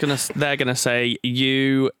go. They're gonna say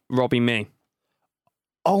you, Robbie, me.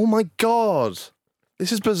 Oh my God.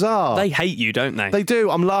 This is bizarre. They hate you, don't they? They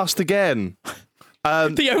do. I'm last again.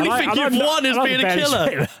 The only thing you've won is being a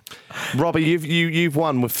killer. Robbie, you've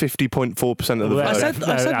won with 50.4% of the vote. I said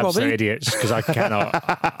absolute Robbie. idiots because I cannot.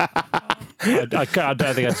 I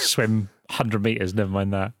don't think I'd swim 100 meters. Never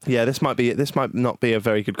mind that. Yeah, this might not be a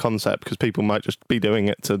very good concept because people might just be doing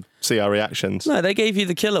it to see our reactions. No, they gave you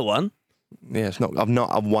the killer one. Yeah, it's not.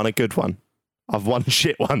 I've won a good one. I've won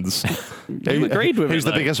shit ones. You agreed with Who's it,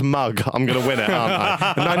 the though. biggest mug? I'm going to win it, aren't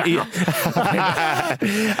I?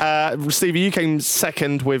 90... Stevie, you came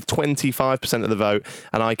second with 25% of the vote,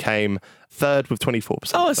 and I came third with 24% Oh, of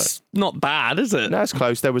the vote. it's not bad, is it? No, it's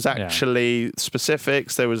close. There was actually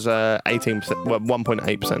specifics. There was 18%, well,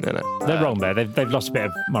 1.8% in it. They're wrong there. They've lost a bit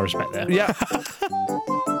of my respect there. Yeah.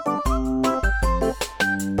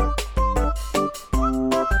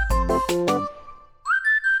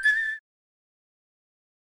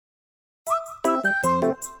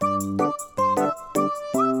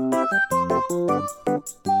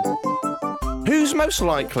 Who's most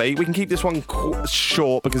likely, we can keep this one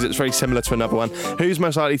short because it's very similar to another one. Who's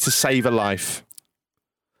most likely to save a life?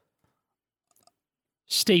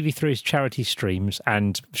 Stevie through his charity streams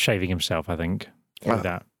and shaving himself, I think. Through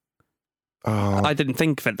that. Oh, I didn't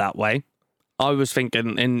think of it that way. I was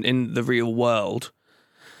thinking in the real world.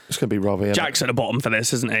 It's going to be Robbie. Isn't Jack's at the bottom for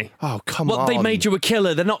this, isn't he? Oh, come Well, on. they made you a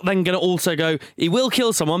killer. They're not then going to also go, he will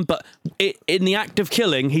kill someone, but in the act of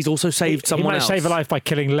killing, he's also saved He someone might else. save a life by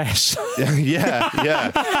killing less. Yeah.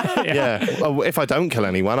 Well, if I don't kill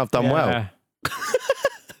anyone, I've done well.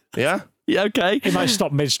 Yeah? Yeah, okay. He might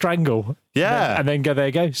stop mid-strangle. Yeah. And then go, there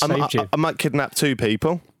you go, saved you. I might kidnap 2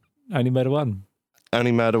 people. Only murder one.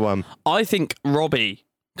 Only murder 1. I think Robbie,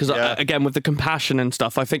 because again, with the compassion and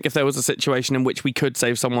stuff, I think if there was a situation in which we could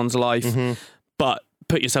save someone's life, but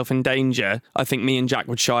put yourself in danger, I think me and Jack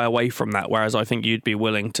would shy away from that, whereas I think you'd be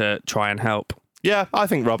willing to try and help. Yeah, I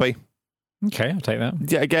think Robbie. Okay, I'll take that.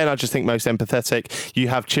 Yeah, again, I just think most empathetic. You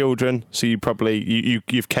have children, so you probably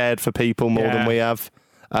you've cared for people more than we have.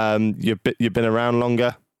 You've been around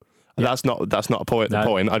longer. That's not a point. The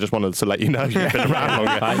point. I just wanted to let you know you've been around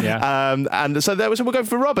longer. Fine, yeah. And so we'll go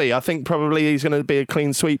for Robbie. I think probably he's going to be a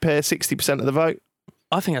clean sweep here. 60% of the vote.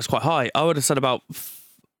 I think that's quite high. I would have said about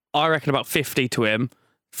 50 to him,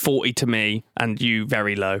 40 to me, and you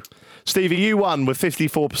very low. Stevie, you won with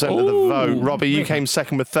 54% of the vote. Robbie, you came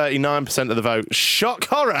second with 39% of the vote. Shock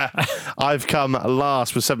horror! I've come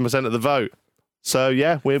last with 7% of the vote. So,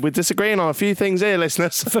 yeah, we're disagreeing on a few things here,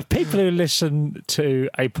 listeners. For people who listen to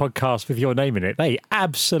a podcast with your name in it, they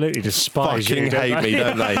absolutely despise Fucking you. hate me,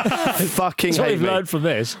 don't they? Fucking That's what hate we've me. learned from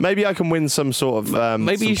this. Maybe I can win some sort of some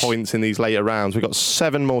points in these later rounds. We've got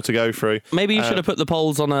 7 more to go through. Maybe you should have put the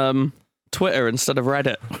polls on Twitter instead of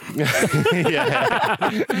Reddit.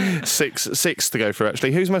 Yeah. Six to go through,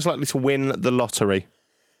 actually. Who's most likely to win the lottery?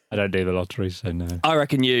 I don't do the lottery, so no. I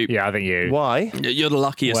reckon you. Yeah, I think you. Why? You're the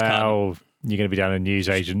luckiest cunt. Well, you're going to be down in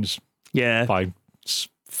newsagents Yeah. buying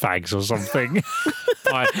fags or something,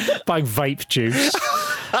 buying vape juice,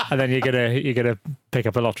 and then you're gonna pick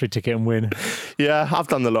up a lottery ticket and win. Yeah, I've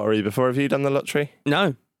done the lottery before. Have you done the lottery?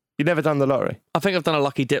 No. You've never done the lottery? I think I've done a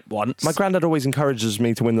lucky dip once. My granddad always encourages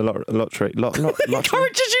me to win the lottery. Lottery?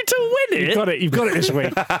 Encourages you to win it? You've got it this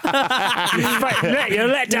week. You're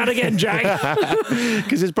let down again, Jack.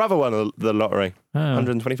 Because his brother won the lottery. Oh.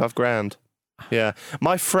 125 grand. Yeah.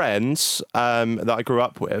 My friends that I grew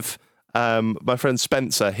up with, my friend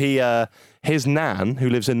Spencer, his nan, who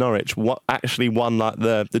lives in Norwich, actually won like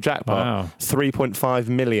the jackpot. Wow. 3.5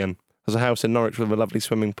 million. There's a house in Norwich with a lovely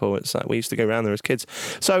swimming pool. It's like we used to go around there as kids.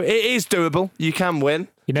 So it is doable. You can win.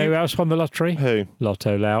 You know who else won the lottery? Who?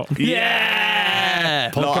 Lotto Lout. Yeah!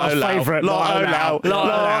 Podcast favourite. Lotto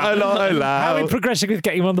Lout. How are we progressing with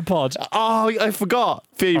getting him on the pod? Oh, I forgot.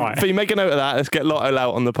 Fee, make a note of that. Let's get Lotto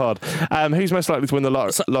Lout on the pod. Who's most likely to win the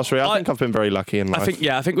lottery? I think I've been very lucky in life.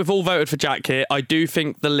 I think we've all voted for Jack here. I do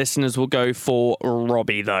think the listeners will go for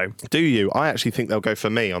Robbie, though. Do you? I actually think they'll go for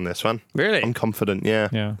me on this one. Really? I'm confident,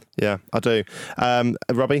 yeah. Yeah. I do.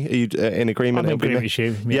 Robbie, are you in agreement? I'm in agreement with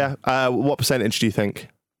you. Yeah. What percentage do you think?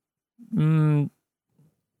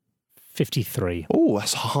 53. Oh,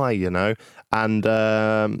 that's high, you know. And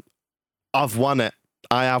I've won it.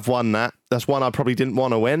 I have won that. That's one I probably didn't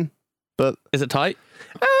want to win, but Is it tight?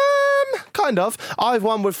 kind of. I've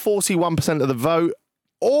won with 41% of the vote.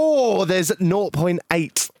 Oh, there's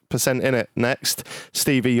 0.8% in it. Next,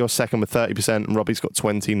 Stevie, you're second with 30%, and Robbie's got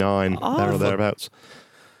 29 there or thereabouts.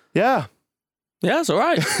 Yeah. Yeah, that's all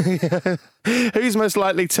right. Who's most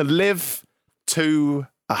likely to live to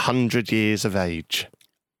 100 years of age?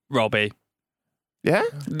 Robbie. Yeah?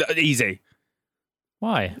 Easy.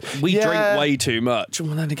 Why? We drink way too much.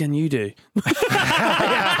 Well, then again, you do.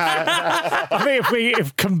 I think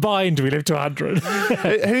if combined we live to 100.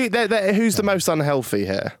 Who's the most unhealthy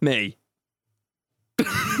here? Me.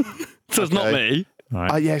 So it's not me.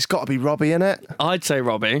 Right. Yeah, it's got to be Robbie, innit? I'd say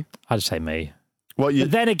Robbie. I'd say me. What you?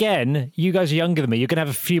 But then again, you guys are younger than me. You're going to have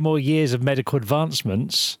a few more years of medical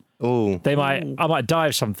advancements. Oh, I might die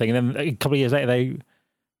of something, and then a couple of years later they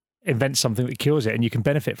invent something that cures it, and you can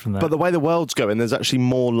benefit from that. but the way the world's going, there's actually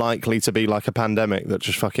more likely to be like a pandemic that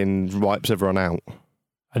just fucking wipes everyone out.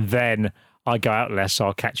 And then I go out less, so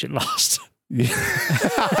I'll catch it last. You'll be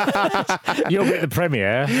at the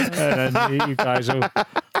premiere, and then you guys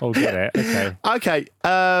will get it. Okay. Okay.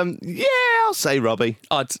 Yeah, I'll say Robbie.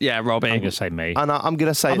 Robbie. I'm going to say me. And I'm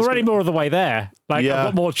going to say I'm already more of the way there. Like, Yeah. I've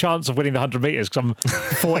got more chance of winning the 100 metres because I'm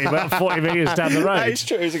 40 metres down the road. That is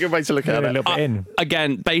true. It's a good way to look at A it. little bit in.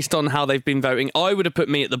 Again, based on how they've been voting, I would have put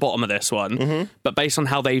me at the bottom of this one. But based on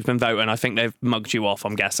how they've been voting, I think they've mugged you off,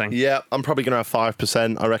 I'm guessing. Yeah, I'm probably going to have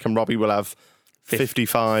 5%. I reckon Robbie will have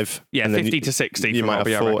 55. Yeah, and then 50 to 60 You for might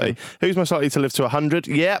Robbie, I have 40. reckon. Who's most likely to live to 100?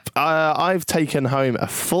 Yep, I've taken home a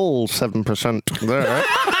full 7% there.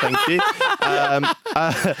 Thank you.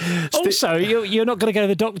 Also, you're not going to go to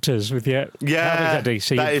the doctors with your Yeah,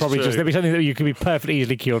 so that is true. there'll be something that you could be perfectly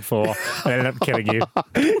easily cured for and end up killing you.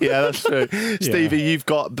 Yeah, that's true. Stevie, you've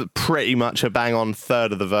got pretty much a bang on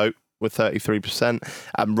third of the vote with 33%.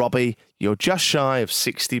 And Robbie, you're just shy of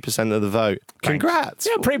 60% of the vote. Congrats.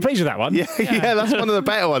 Yeah, I'm pretty pleased with that one. Yeah, that's one of the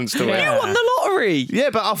better ones to win. Yeah. You won the lottery. Yeah,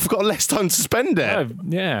 but I've got less time to spend it. Oh,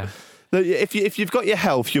 yeah. If you've got your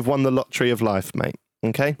health, you've won the lottery of life, mate.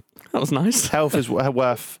 Okay? That was nice. Health is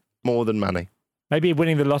worth more than money. Maybe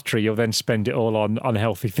winning the lottery, you'll then spend it all on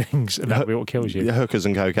unhealthy things, and that'll be what kills you. Hookers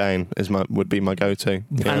and cocaine would be my go-to.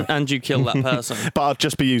 Yeah. And you kill that person. But I'd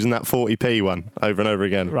just be using that 40p one over and over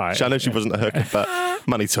again. Right. I know she wasn't a hooker, but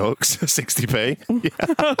money talks. 60p.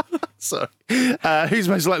 Yeah. Sorry. Who's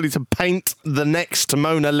most likely to paint the next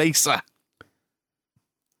Mona Lisa?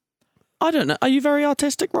 I don't know. Are you very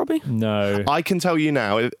artistic, Robbie? No. I can tell you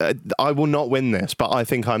now, I will not win this, but I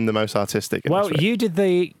think I'm the most artistic. In Well, this you did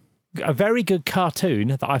a very good cartoon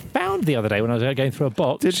that I found the other day when I was going through a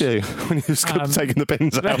box. Did you? When you was taking the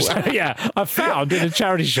bins out? Yeah, I found in a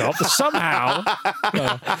charity shop somehow.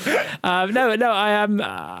 I found that and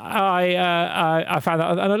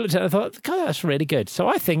I looked at it and I thought, God, that's really good. So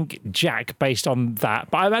I think Jack, based on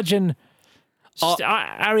that, but I imagine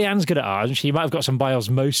Ariane's good at art, and she might have got some by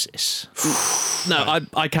osmosis. No,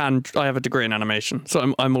 I have a degree in animation,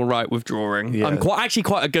 so I'm all right with drawing. Yeah. I'm actually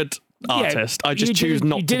quite a good artist. I just choose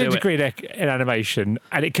not to do it. You did a degree in animation,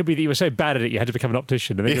 and it could be that you were so bad at it you had to become an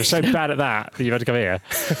optician, and then you were so bad at that you had to come here.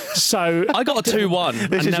 So I got a 2-1.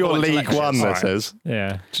 This is your League One, this is.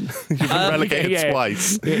 Yeah. You've been relegated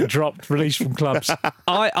twice. It dropped, released from clubs.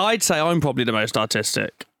 I'd say I'm probably the most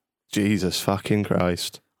artistic. Jesus fucking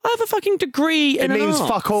Christ. I have a fucking degree in It means art.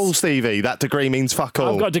 fuck all, Stevie. That degree means fuck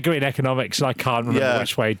all. I've got a degree in economics, and I can't remember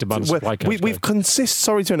which way demand and supply curves go.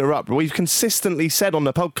 Sorry to interrupt, but we've consistently said on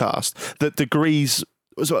the podcast that degrees,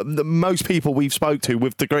 most people we've spoke to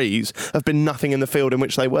with degrees have been nothing in the field in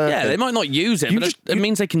which they work. Yeah, they might not use it, but it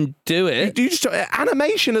means they can do it. You just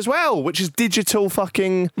animation as well, which is digital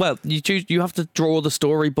fucking. Well, you have to draw the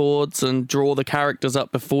storyboards and draw the characters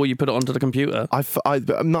up before you put it onto the computer. I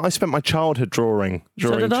spent my childhood drawing.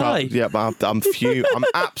 So did I. Yeah, but I'm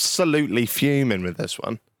absolutely fuming with this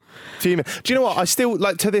one. Fuming. Do you know what? I still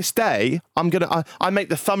to this day. I make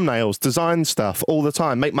the thumbnails, design stuff all the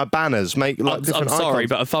time. Make my banners. Make different. I'm sorry, icons.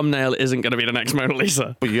 but a thumbnail isn't going to be the next Mona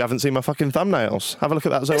Lisa. But you haven't seen my fucking thumbnails. Have a look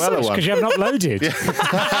at that Zoella one. Because you haven't uploaded.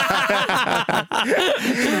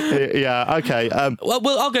 Yeah. Okay.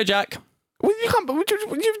 Well, I'll go, Jack. Well, you can't.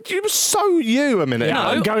 You were so you a minute.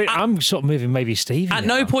 Yeah, ago. I'm sort of moving maybe Stevie. At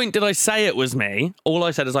no point did I say it was me. All I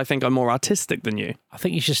said is I think I'm more artistic than you. I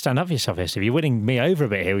think you should stand up for yourself here, Stevie. You're winning me over a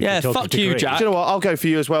bit here. Yeah, fuck you, Jack. Do you know what? I'll go for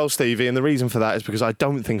you as well, Stevie. And the reason for that is because I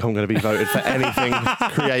don't think I'm going to be voted for anything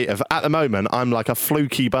creative. At the moment, I'm like a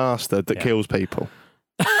fluky bastard that kills people.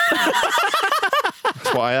 That's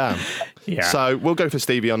what I am. Yeah. So we'll go for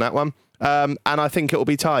Stevie on that one. And I think it will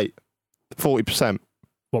be tight. 40%.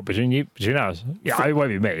 What, between us? Yeah, it won't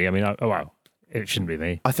be me. I mean, it shouldn't be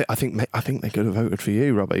me. I think they could have voted for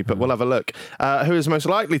you, Robbie, but we'll have a look. Who is most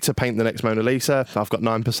likely to paint the next Mona Lisa? I've got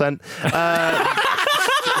 9%.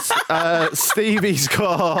 Stevie's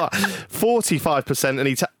got 45%,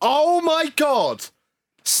 and oh my God!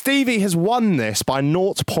 Stevie has won this by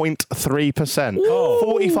 0.3%.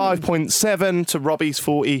 45.7 to Robbie's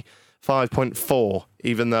 45.4,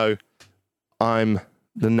 even though I'm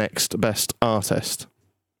the next best artist.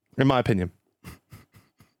 In my opinion.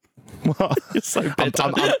 What? You're so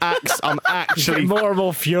bitter. I'm actually more and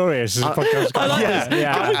more furious as the podcast goes on.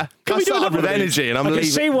 Yeah. I started with energy and I'm I can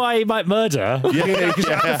leaving. see why he might murder. Yeah.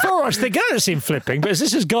 Before us, they're going to seem flipping, but as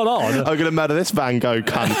this has gone on... I'm going to murder this Van Gogh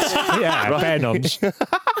cunt. Yeah, Bear Nons.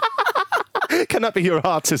 Can that be your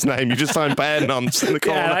artist name? You just signed Bear Nons in the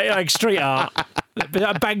corner. Yeah, like street art. But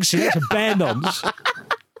that Banksy, that's a Bear Nons.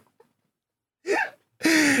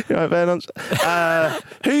 Right, Bear Nons.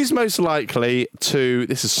 Who's most likely to...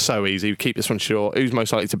 This is so easy. Keep this one short. Who's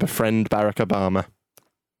most likely to befriend Barack Obama?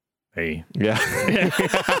 Me. Yeah.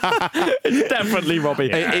 It's definitely Robbie.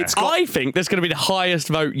 Yeah. I think there's going to be the highest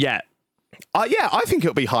vote yet. Yeah, I think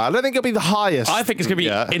it'll be high. I don't think it'll be the highest. I think it's going to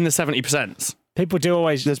be in the 70%. People do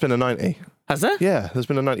always... There's been a 90. Has there? Yeah, there's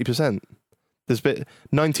been a 90%. There's been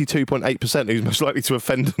 92.8% who's most likely to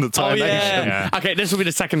offend an entire nation. Yeah. Okay, this will be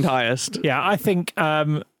the second highest. Yeah, I think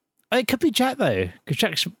it could be Jack, though, because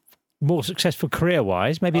Jack's more successful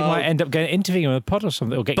career-wise. Maybe he might end up going interviewing him on a pod or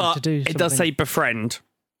something, or getting him to do something. It does say befriend.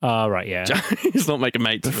 Oh, right, yeah. He's not making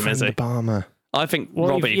mates with him, is he? Obama. I think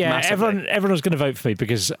Robbie, yeah, massively. everyone was going to vote for me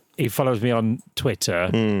because he follows me on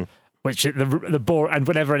Twitter. which the bore. And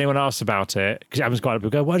whenever anyone asks about it, because it happens quite a lot, people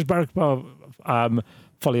go, "Why does Barack Obama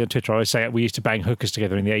follow you on Twitter?" I always say we used to bang hookers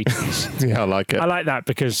together in the 80s. Yeah, I like it. I like that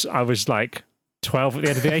because I was like 12 at the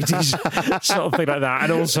end of the 80s, sort of thing like that.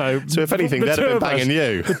 And also, So if anything, they'd have been banging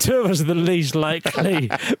you. The two of us are the least likely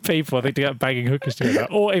people, I think, to get banging hookers together,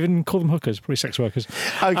 or even call them hookers, probably sex workers.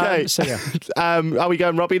 Okay. So yeah, Are we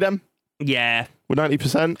going Robbie then? Yeah. With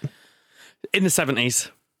 90%? In the 70s.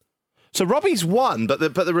 So Robbie's won, but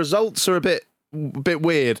the results are a bit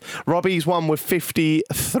weird. Robbie's won with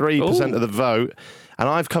 53% of the vote, and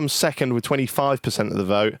I've come second with 25% of the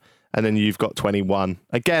vote, and then you've got 21.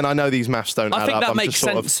 Again, I know these maths don't add I think up. that I'm makes just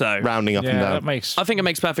sort sense, of though. rounding up and yeah, down. that makes. I think it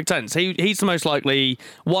makes perfect sense. He's the most likely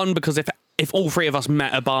one because if all three of us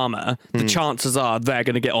met Obama, the chances are they're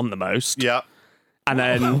going to get on the most. Yeah. And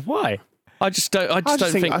then Why? I just don't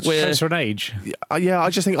think we're. That's for an age. Yeah, I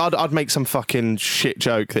just think I'd make some fucking shit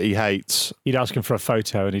joke that he hates. You'd ask him for a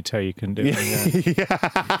photo, and he'd tell you couldn't do it.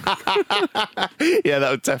 Yeah, that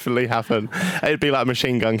would definitely happen. It'd be like a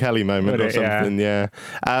Machine Gun Kelly moment Would or it? Yeah. something, yeah.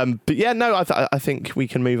 But yeah, no, I think we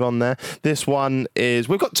can move on there. This one is,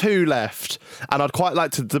 we've got two left, and I'd quite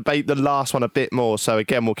like to debate the last one a bit more, so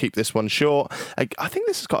again, we'll keep this one short. I think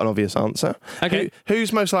this has got an obvious answer. Okay.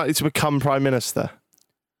 Who's most likely to become Prime Minister?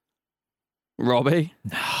 Robbie.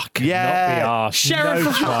 Yeah. Not be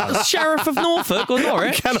arsed. Sheriff of Norfolk or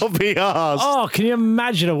Norwich. Cannot be asked. Oh, can you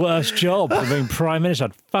imagine a worse job than being Prime Minister?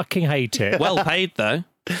 I'd fucking hate it. Well paid, though.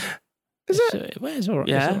 Where's all right?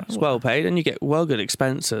 Yeah, it's well paid, and you get well good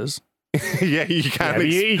expenses. Yeah, you Yeah, can. but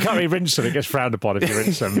you can't really rinse them. It gets frowned upon if you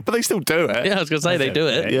rinse them. But they still do it. Yeah, I was going to say they do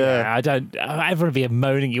it. Yeah. I don't. Everyone would be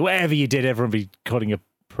moaning you. Whatever you did, everyone would be calling you a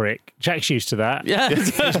prick. Jack's used to that. Yeah,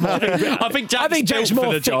 I think Jack's built more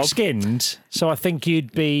for the job. thick-skinned, so I think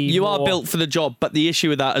you'd be. You more... are built for the job, but the issue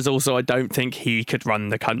with that is also I don't think he could run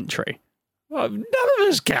the country. Well, none of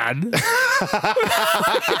us can.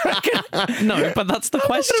 No, but that's the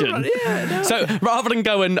question. So rather than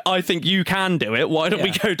going, I think you can do it, why don't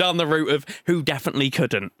we go down the route of who definitely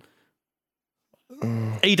couldn't?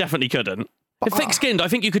 He definitely couldn't. If thick-skinned, I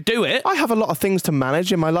think you could do it. I have a lot of things to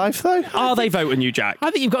manage in my life, though. Are they voting you, Jack?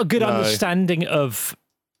 I think you've got a good No. understanding of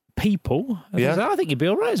people. Yeah. I think you'd be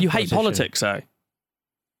all right. As a You hate politician. politics, though.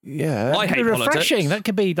 Yeah. I It'd hate be refreshing. politics. That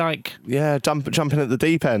could be like Yeah, jumping at the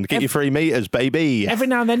deep end. Get your 3 meters, baby. every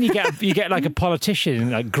now and then you get like a politician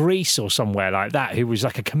in like Greece or somewhere like that who was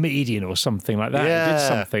like a comedian or something like that. Who Yeah. did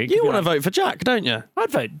something. It could You be want to like, vote for Jack, don't you?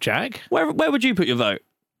 I'd vote Jack. Where would you put your vote?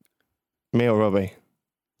 Me or Robbie?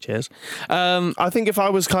 Cheers. I think if I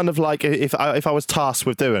was kind of like, if I was tasked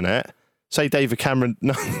with doing it, say David Cameron.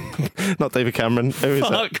 No, not David Cameron. Who is it?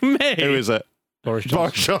 Fuck me. Who is it? Boris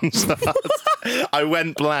Boris Johnson. Johnson. I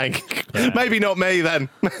went blank. Maybe not me then.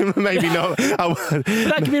 Maybe not.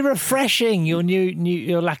 That could be refreshing.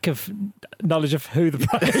 Your lack of knowledge of who the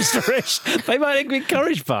prime minister is. They might be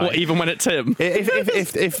encouraged by. What, even when it's him?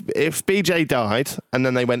 If BJ died and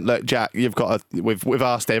then they went, look, Jack, you've got to, we've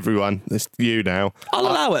asked everyone. It's you now. I'll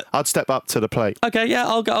allow it. I'd step up to the plate. Okay, yeah,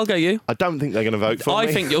 I'll go you. I don't think they're going to vote for me.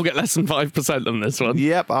 I think you'll get less than 5% on this one.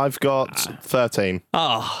 Yep, I've got 13.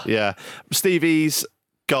 Ah, Yeah. Stevie's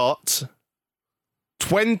got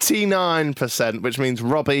 29%, which means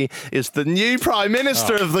Robbie is the new Prime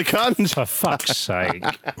Minister of the country. For fuck's sake.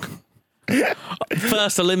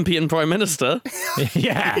 first Olympian Prime Minister.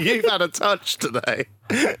 Yeah. You've had a touch today.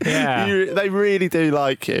 Yeah. They really do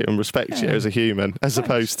like you and respect you as a human, as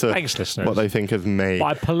opposed to Thanks, listeners. what they think of me. But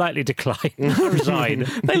I politely decline. I resign.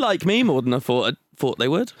 They like me more than I thought they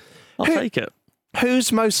would. I'll take it.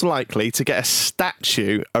 Who's most likely to get a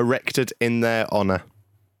statue erected in their honour?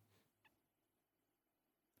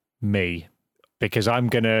 Me. Because I'm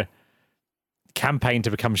going to campaign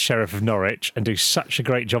to become Sheriff of Norwich and do such a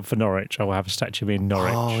great job for Norwich. I will have a statue of me in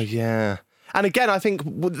Norwich. Oh, yeah. And again, I think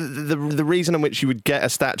the reason in which you would get a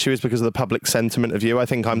statue is because of the public sentiment of you. I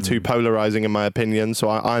think I'm too polarising in my opinion, so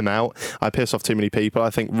I'm out. I piss off too many people. I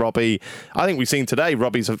think we've seen today,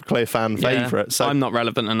 Robbie's a clear fan favourite. So I'm not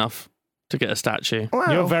relevant enough to get a statue.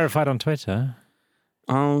 Well, You're verified on Twitter.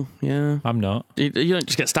 Oh, yeah. I'm not. You don't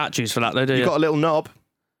just get statues for that, though, do you? you've got a little knob.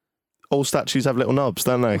 All statues have little knobs,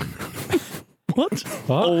 don't they? What?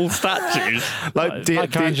 What? All statues? Like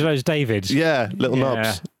Michelangelo's David. Yeah, little Yeah.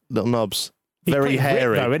 knobs. Little knobs. He's Very pretty hairy.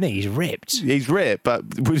 ripped, though, isn't he? He's ripped. He's ripped, but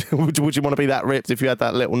would you want to be that ripped if you had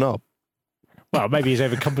that little knob? Well, maybe he's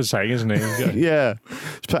overcompensating, isn't he? Yeah.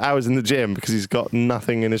 Just put hours in the gym because he's got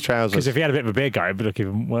nothing in his trousers. Because if he had a bit of a beer guy, it'd be look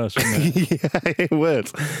even worse, wouldn't it? Yeah, it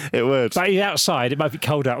would. It would. But he's outside. It might be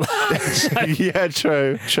cold out there. Yeah,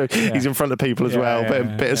 true. He's in front of people as Yeah, well. yeah,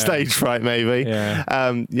 Bit of stage fright, maybe.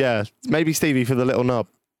 Yeah. Yeah. Maybe Stevie for the little knob.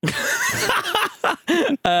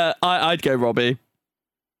 I'd go Robbie.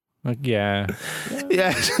 Yeah.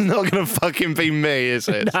 Yeah, it's not going to fucking be me, is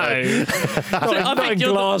it? No. Not in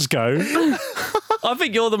Glasgow. I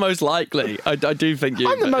think you're the most likely. I do think you.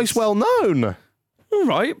 I'm the most well known. All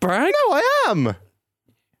right, brag. No, I am.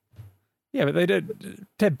 Yeah, but they don't.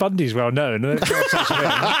 Ted Bundy's well known. They've got such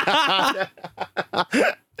a thing.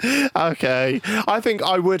 Okay, I think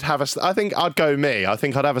I would have I think I'd go me. I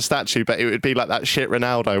think I'd have a statue, but it would be like that shit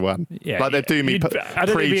Ronaldo one. Yeah, like they'd do me I don't think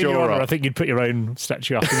it'd be in your honour. I think you'd put your own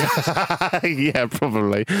statue up. Yeah,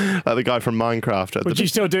 probably. Like the guy from Minecraft. Would you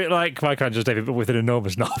still do it like Michelangelo David, but with an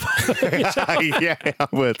enormous knob? Yeah, I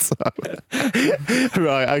would.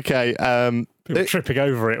 Right, okay. People tripping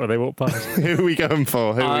over it when they walk past. Who are we going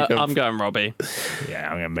for? I'm going Robbie. Yeah,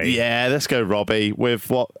 I'm going to me. Yeah, let's go Robbie with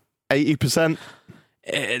what, 80%?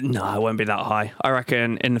 No, it won't be that high. I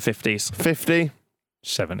reckon in the 50s. 50?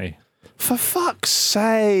 70. For fuck's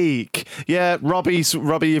sake. Yeah, Robbie,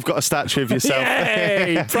 you've got a statue of yourself.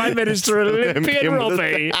 Yay! Prime Minister Olympian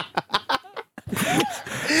Robbie.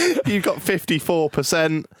 You've got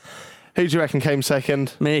 54%. Who do you reckon came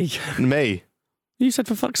second? Me. Me. You said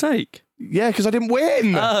for fuck's sake. Yeah, because I didn't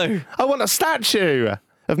win. Oh. I want a statue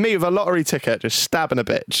of me with a lottery ticket just stabbing a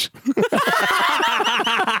bitch.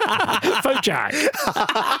 Vote Jack.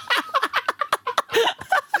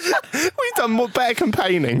 We've done more better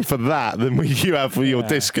campaigning for that than you have for your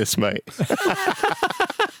discus, mate.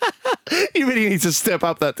 You really need to step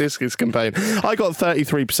up that discus campaign. I got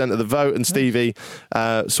 33% of the vote, and Stevie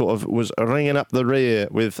sort of was ringing up the rear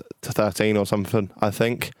with 13 or something, I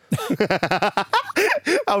think.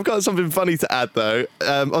 I've got something funny to add, though.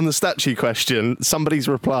 On the statue question, somebody's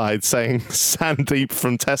replied saying Sandeep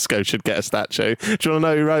from Tesco should get a statue. Do you want to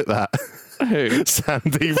know who wrote that? Who?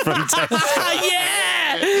 Sandeep from Tesco.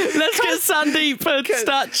 Yeah! Let's get Sandeep a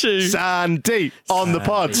statue. Sandeep on the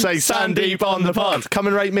pod. Say Sandeep on the pod. Come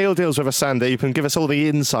and rate meal deals with us, Sandeep, and give us all the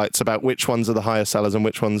insights about which ones are the higher sellers and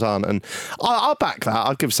which ones aren't. And I'll back that.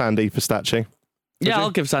 I'll give Sandeep a statue. Yeah,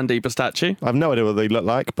 I'll give Sandeep a statue. I have no idea what they look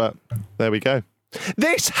like, but there we go.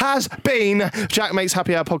 This has been Jack Makes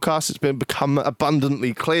Happy Hour podcast. It's become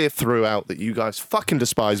abundantly clear throughout that you guys fucking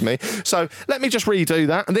despise me. So let me just redo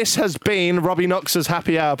that. This has been Robbie Knox's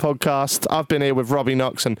Happy Hour podcast. I've been here with Robbie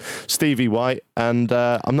Knox and Stevie White, and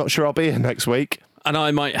I'm not sure I'll be here next week. And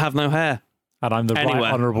I might have no hair. And I'm the right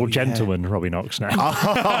honourable gentleman, Robbie Knox now.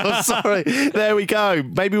 Oh, sorry. There we go.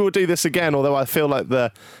 Maybe we'll do this again, although I feel like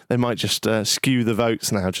they might just skew the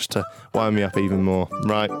votes now just to wind me up even more.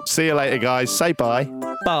 Right. See you later, guys. Say bye.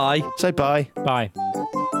 Bye. Say bye. Bye.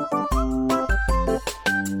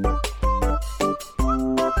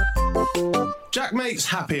 Jack Mate's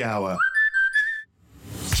Happy Hour.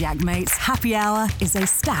 Jack Mate's Happy Hour is a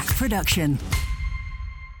Stack production.